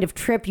the kind of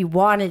trip you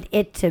wanted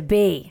it to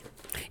be.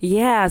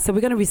 Yeah, so we're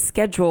gonna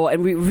reschedule,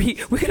 and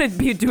we're gonna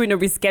be doing a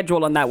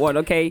reschedule on that one.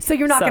 Okay. So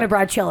you're not going to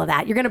bride chilla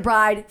that. You're going to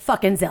bride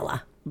fucking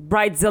Zilla.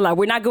 Bridezilla.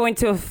 We're not going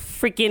to a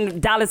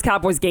freaking Dallas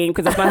Cowboys game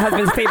because that's my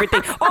husband's favorite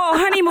thing. Oh,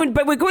 honeymoon,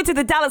 but we're going to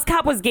the Dallas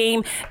Cowboys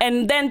game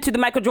and then to the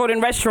Michael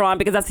Jordan restaurant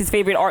because that's his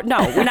favorite art. No,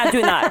 we're not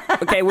doing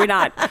that. Okay, we're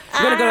not.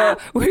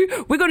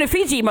 We're going to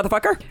Fiji,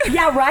 motherfucker.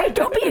 Yeah, right?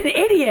 Don't be an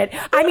idiot.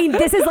 I mean,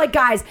 this is like,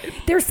 guys,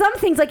 there's some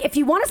things like if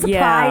you want to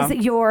surprise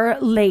your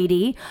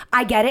lady,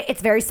 I get it.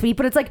 It's very sweet,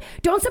 but it's like,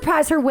 don't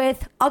surprise her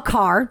with a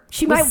car.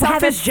 She might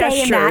have a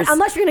say in that.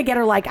 Unless you're going to get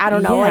her like, I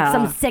don't know, like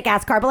some sick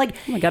ass car. But like,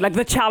 oh my God, like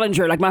the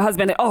Challenger, like my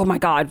husband. Oh my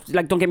God,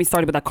 like don't get me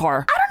started with that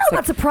car. I don't know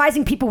about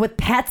surprising people with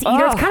pets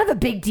either. It's kind of a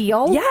big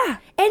deal. Yeah.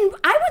 And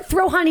I would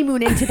throw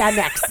honeymoon into that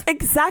mix.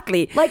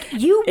 Exactly. Like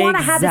you want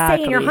to have a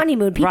say in your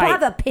honeymoon. People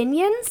have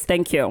opinions.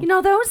 Thank you. You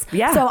know those?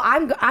 Yeah. So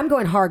I'm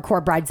going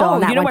hardcore bridezilla on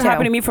that you know one what too.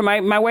 happened to me for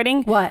my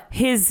wedding? What?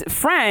 His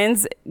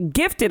friends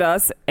gifted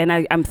us, and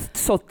I'm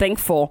so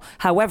thankful.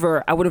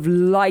 However, I would have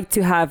liked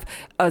to have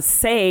a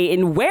say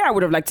in where I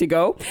would have liked to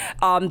go.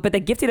 But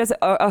they gifted us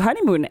a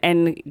honeymoon,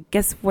 and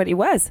guess what it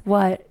was?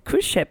 What?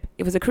 Cruise ship.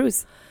 It was a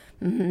cruise.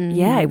 Mm-hmm.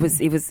 Yeah, it was,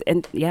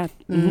 and yeah,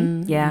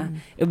 yeah,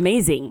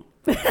 amazing.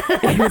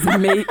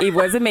 It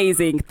was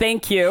amazing.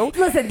 Thank you.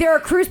 Listen, there are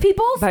cruise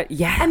peoples, but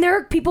yeah, and there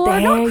are people who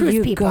are not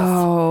cruise peoples.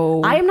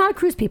 Go. I am not a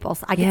cruise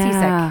peoples. I get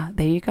seasick.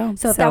 There you go.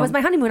 So if that was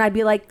my honeymoon, I'd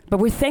be like, but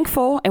we're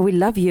thankful and we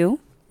love you.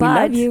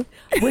 But we love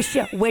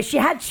you. wish you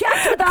had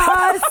checked with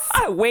us.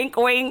 Wink,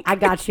 wink. I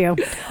got you.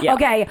 Yeah.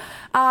 Okay.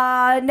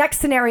 Next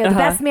scenario. The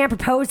best man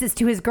proposes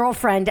to his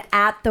girlfriend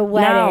at the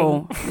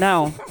wedding.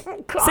 No.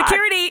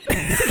 Security.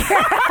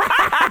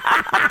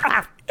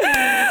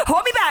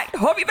 Hold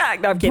me back.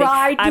 No, I'm kidding.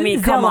 I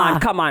mean, come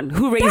on.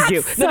 Who raised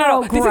you?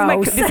 No.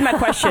 This is my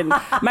question.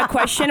 My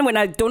question when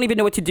I don't even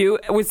know what to do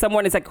with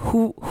someone is like,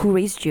 who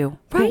raised you?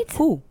 Right.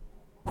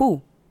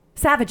 Who?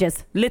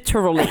 Savages.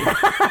 Literally.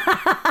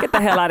 Get the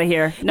hell out of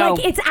here. No.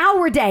 Like, it's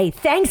our day.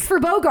 Thanks for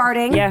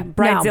bogarting. Yeah,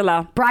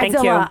 Bridezilla. No.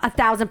 Bridezilla,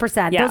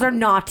 1,000%. Yeah. Those are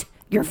not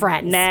your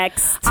friends.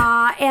 Next.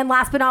 And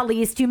last but not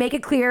least, you make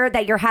it clear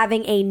that you're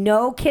having a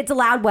no kids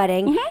allowed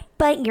wedding,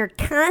 but your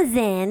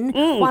cousin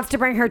wants to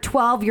bring her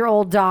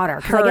 12-year-old daughter.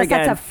 I guess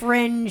that's a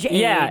fringe age.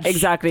 Yeah,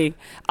 exactly.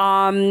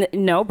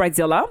 No,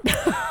 Bridezilla.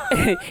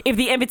 If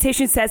the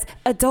invitation says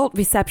adult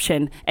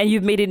reception and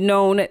you've made it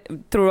known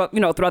throughout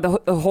the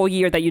whole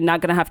year that you're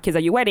not going to have kids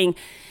at your wedding,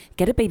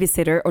 get a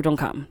babysitter or don't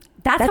come.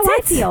 That's how I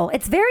feel.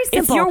 It's very simple.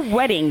 It's your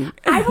wedding.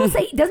 I will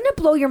say, doesn't it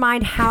blow your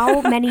mind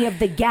how many of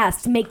the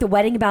guests make the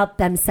wedding about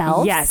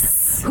themselves?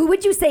 Yes. Who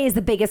would you say is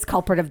the biggest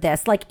culprit of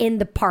this, like in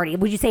the party?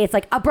 Would you say it's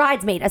like a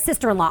bridesmaid, a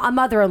sister-in-law, a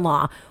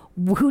mother-in-law?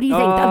 Who do you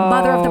think? The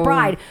mother of the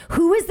bride.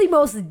 Who is the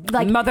most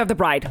like mother of the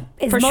bride?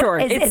 For sure,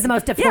 is the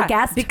most difficult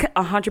guest.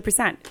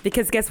 100%.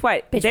 Because guess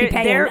what? Bitch,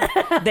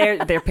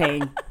 they're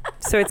paying.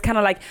 So it's kind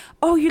of like,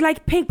 oh, you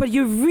like pink, but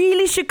you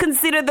really should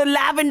consider the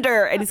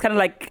lavender. And it's kind of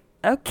like,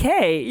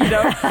 okay,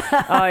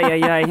 Oh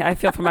yeah. I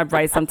feel for my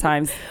bride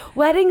sometimes.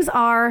 Weddings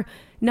are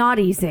not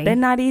easy. They're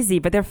not easy,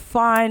 but they're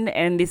fun,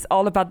 and it's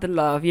all about the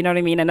love. You know what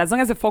I mean? And as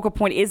long as the focal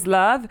point is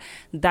love,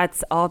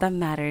 that's all that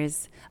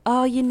matters.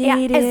 All you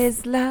need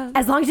is love.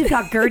 As long as you've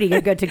got Gertie,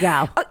 you're good to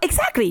go.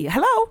 Exactly.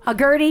 Hello. A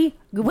Gertie,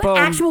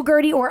 actual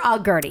Gertie or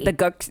a Gertie? The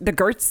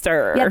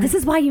Gertster. Yeah, this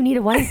is why you need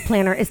a wedding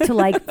planner is to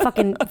like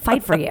fucking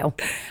fight for you.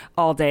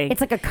 All day.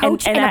 It's like a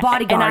coach and a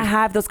bodyguard. And I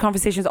have those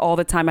conversations all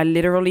the time. I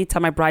literally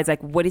tell my brides,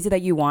 like, what is it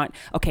that you want?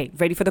 Okay,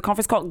 ready for the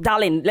conference call?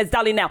 Darling, let's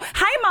dial in now.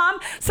 Hi,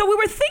 Mom. So we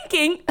were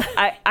thinking,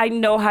 I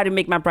know how to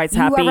make my brides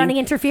happy. You are running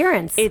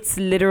interference. It's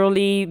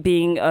literally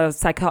being a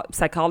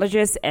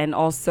psychologist and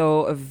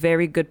also a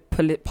very good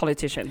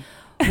politician.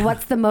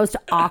 What's the most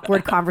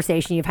awkward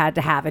conversation you've had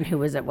to have, and who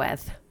was it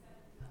with?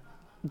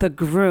 The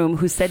groom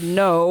who said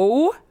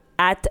no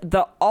at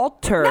the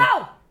altar.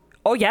 No!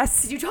 Oh,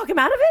 yes. Did you talk him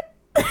out of it?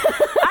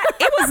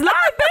 It was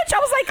live, bitch. I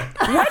was like,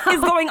 what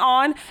is going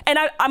on? And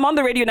I'm on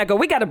the radio and I go,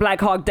 we got a Black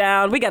Hawk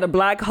down. We got a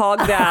Black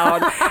Hawk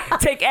down.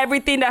 Take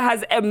everything that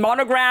has a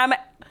monogram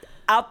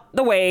out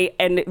the way,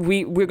 and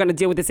we're going to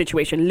deal with the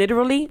situation.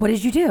 Literally. What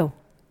did you do?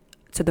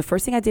 So the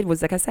first thing I did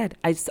was, like I said,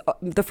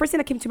 the first thing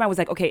that came to mind was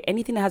like, okay,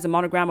 anything that has a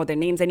monogram or their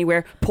names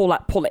anywhere, pull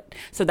it.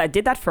 So I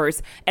did that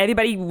first.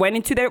 Everybody went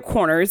into their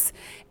corners,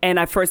 and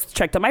I first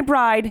checked on my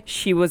bride.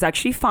 She was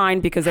actually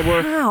fine because they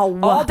were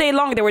all day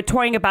long. They were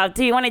toying about,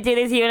 do you want to do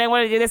this? Do you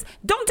want to do this?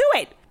 Don't do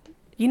it.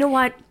 You know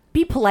what?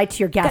 Be polite to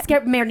your guests.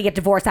 Get married and get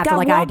divorced after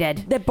I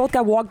did. They both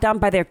got walked down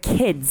by their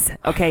kids,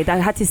 okay,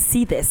 that had to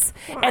see this.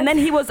 And then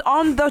he was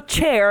on the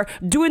chair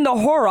doing the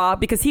horror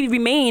because he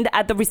remained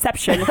at the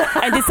reception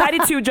and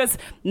decided to just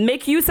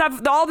make use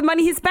of all the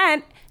money he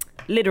spent.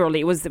 Literally,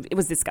 it was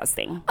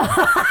disgusting.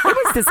 It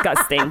was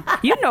disgusting.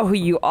 You know who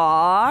you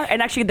are. And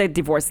actually, they're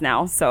divorced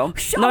now, so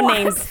no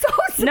names.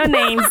 No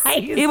names.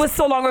 It was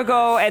so long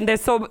ago, and they're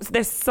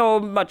so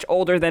much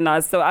older than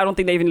us. So I don't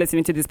think they're even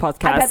listening to this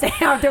podcast. I bet they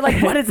are. They're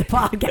like, what is a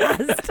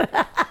podcast?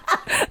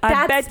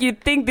 I bet you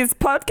think this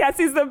podcast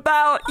is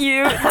about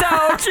you,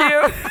 don't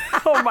you?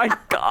 Oh my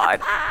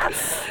God.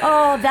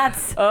 Oh,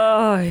 that's.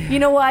 You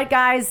know what,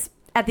 guys?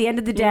 At the end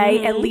of the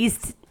day, at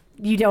least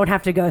you don't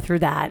have to go through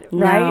that,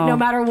 right? No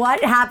matter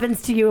what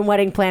happens to you in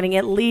wedding planning,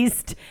 at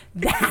least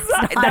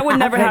that would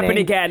never happen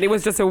again. It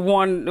was just a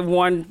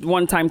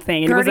one-time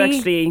thing. Gertie, it was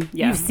actually,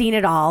 you've seen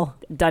it all.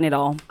 Done it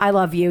all. I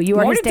love you. You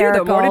are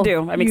hysterical. More to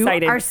do. I'm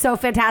excited. You are so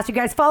fantastic.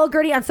 You guys, follow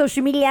Gertie on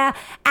social media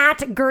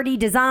at Gertie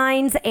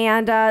Designs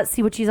and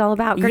see what she's all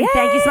about. Gertie,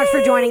 thank you so much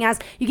for joining us.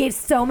 You gave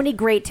so many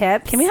great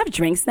tips. Can we have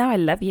drinks now? I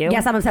love you.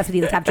 Yes, I'm obsessed with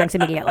you. Let's have drinks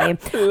immediately.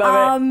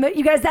 Love it.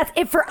 You guys, that's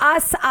it for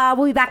us.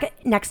 We'll be back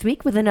next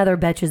week with another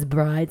Betches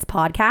Brides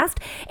podcast.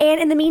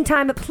 And in the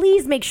meantime,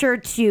 please make sure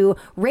to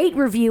rate,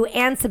 review,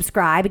 and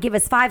subscribe. Give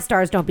us 5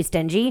 stars. Don't be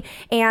stingy.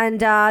 And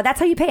that's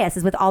how you pay us,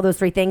 is with all those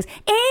 3 things.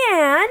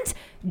 And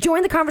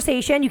join the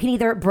conversation. You can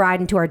either bride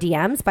into our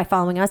DMs by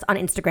following us on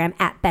Instagram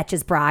at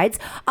Betches Brides.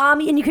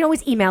 And you can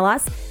always email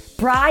us,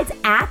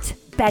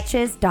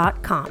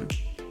 brides@betches.com.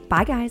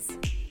 Bye, guys.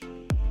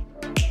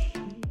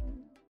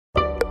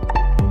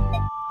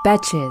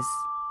 Betches.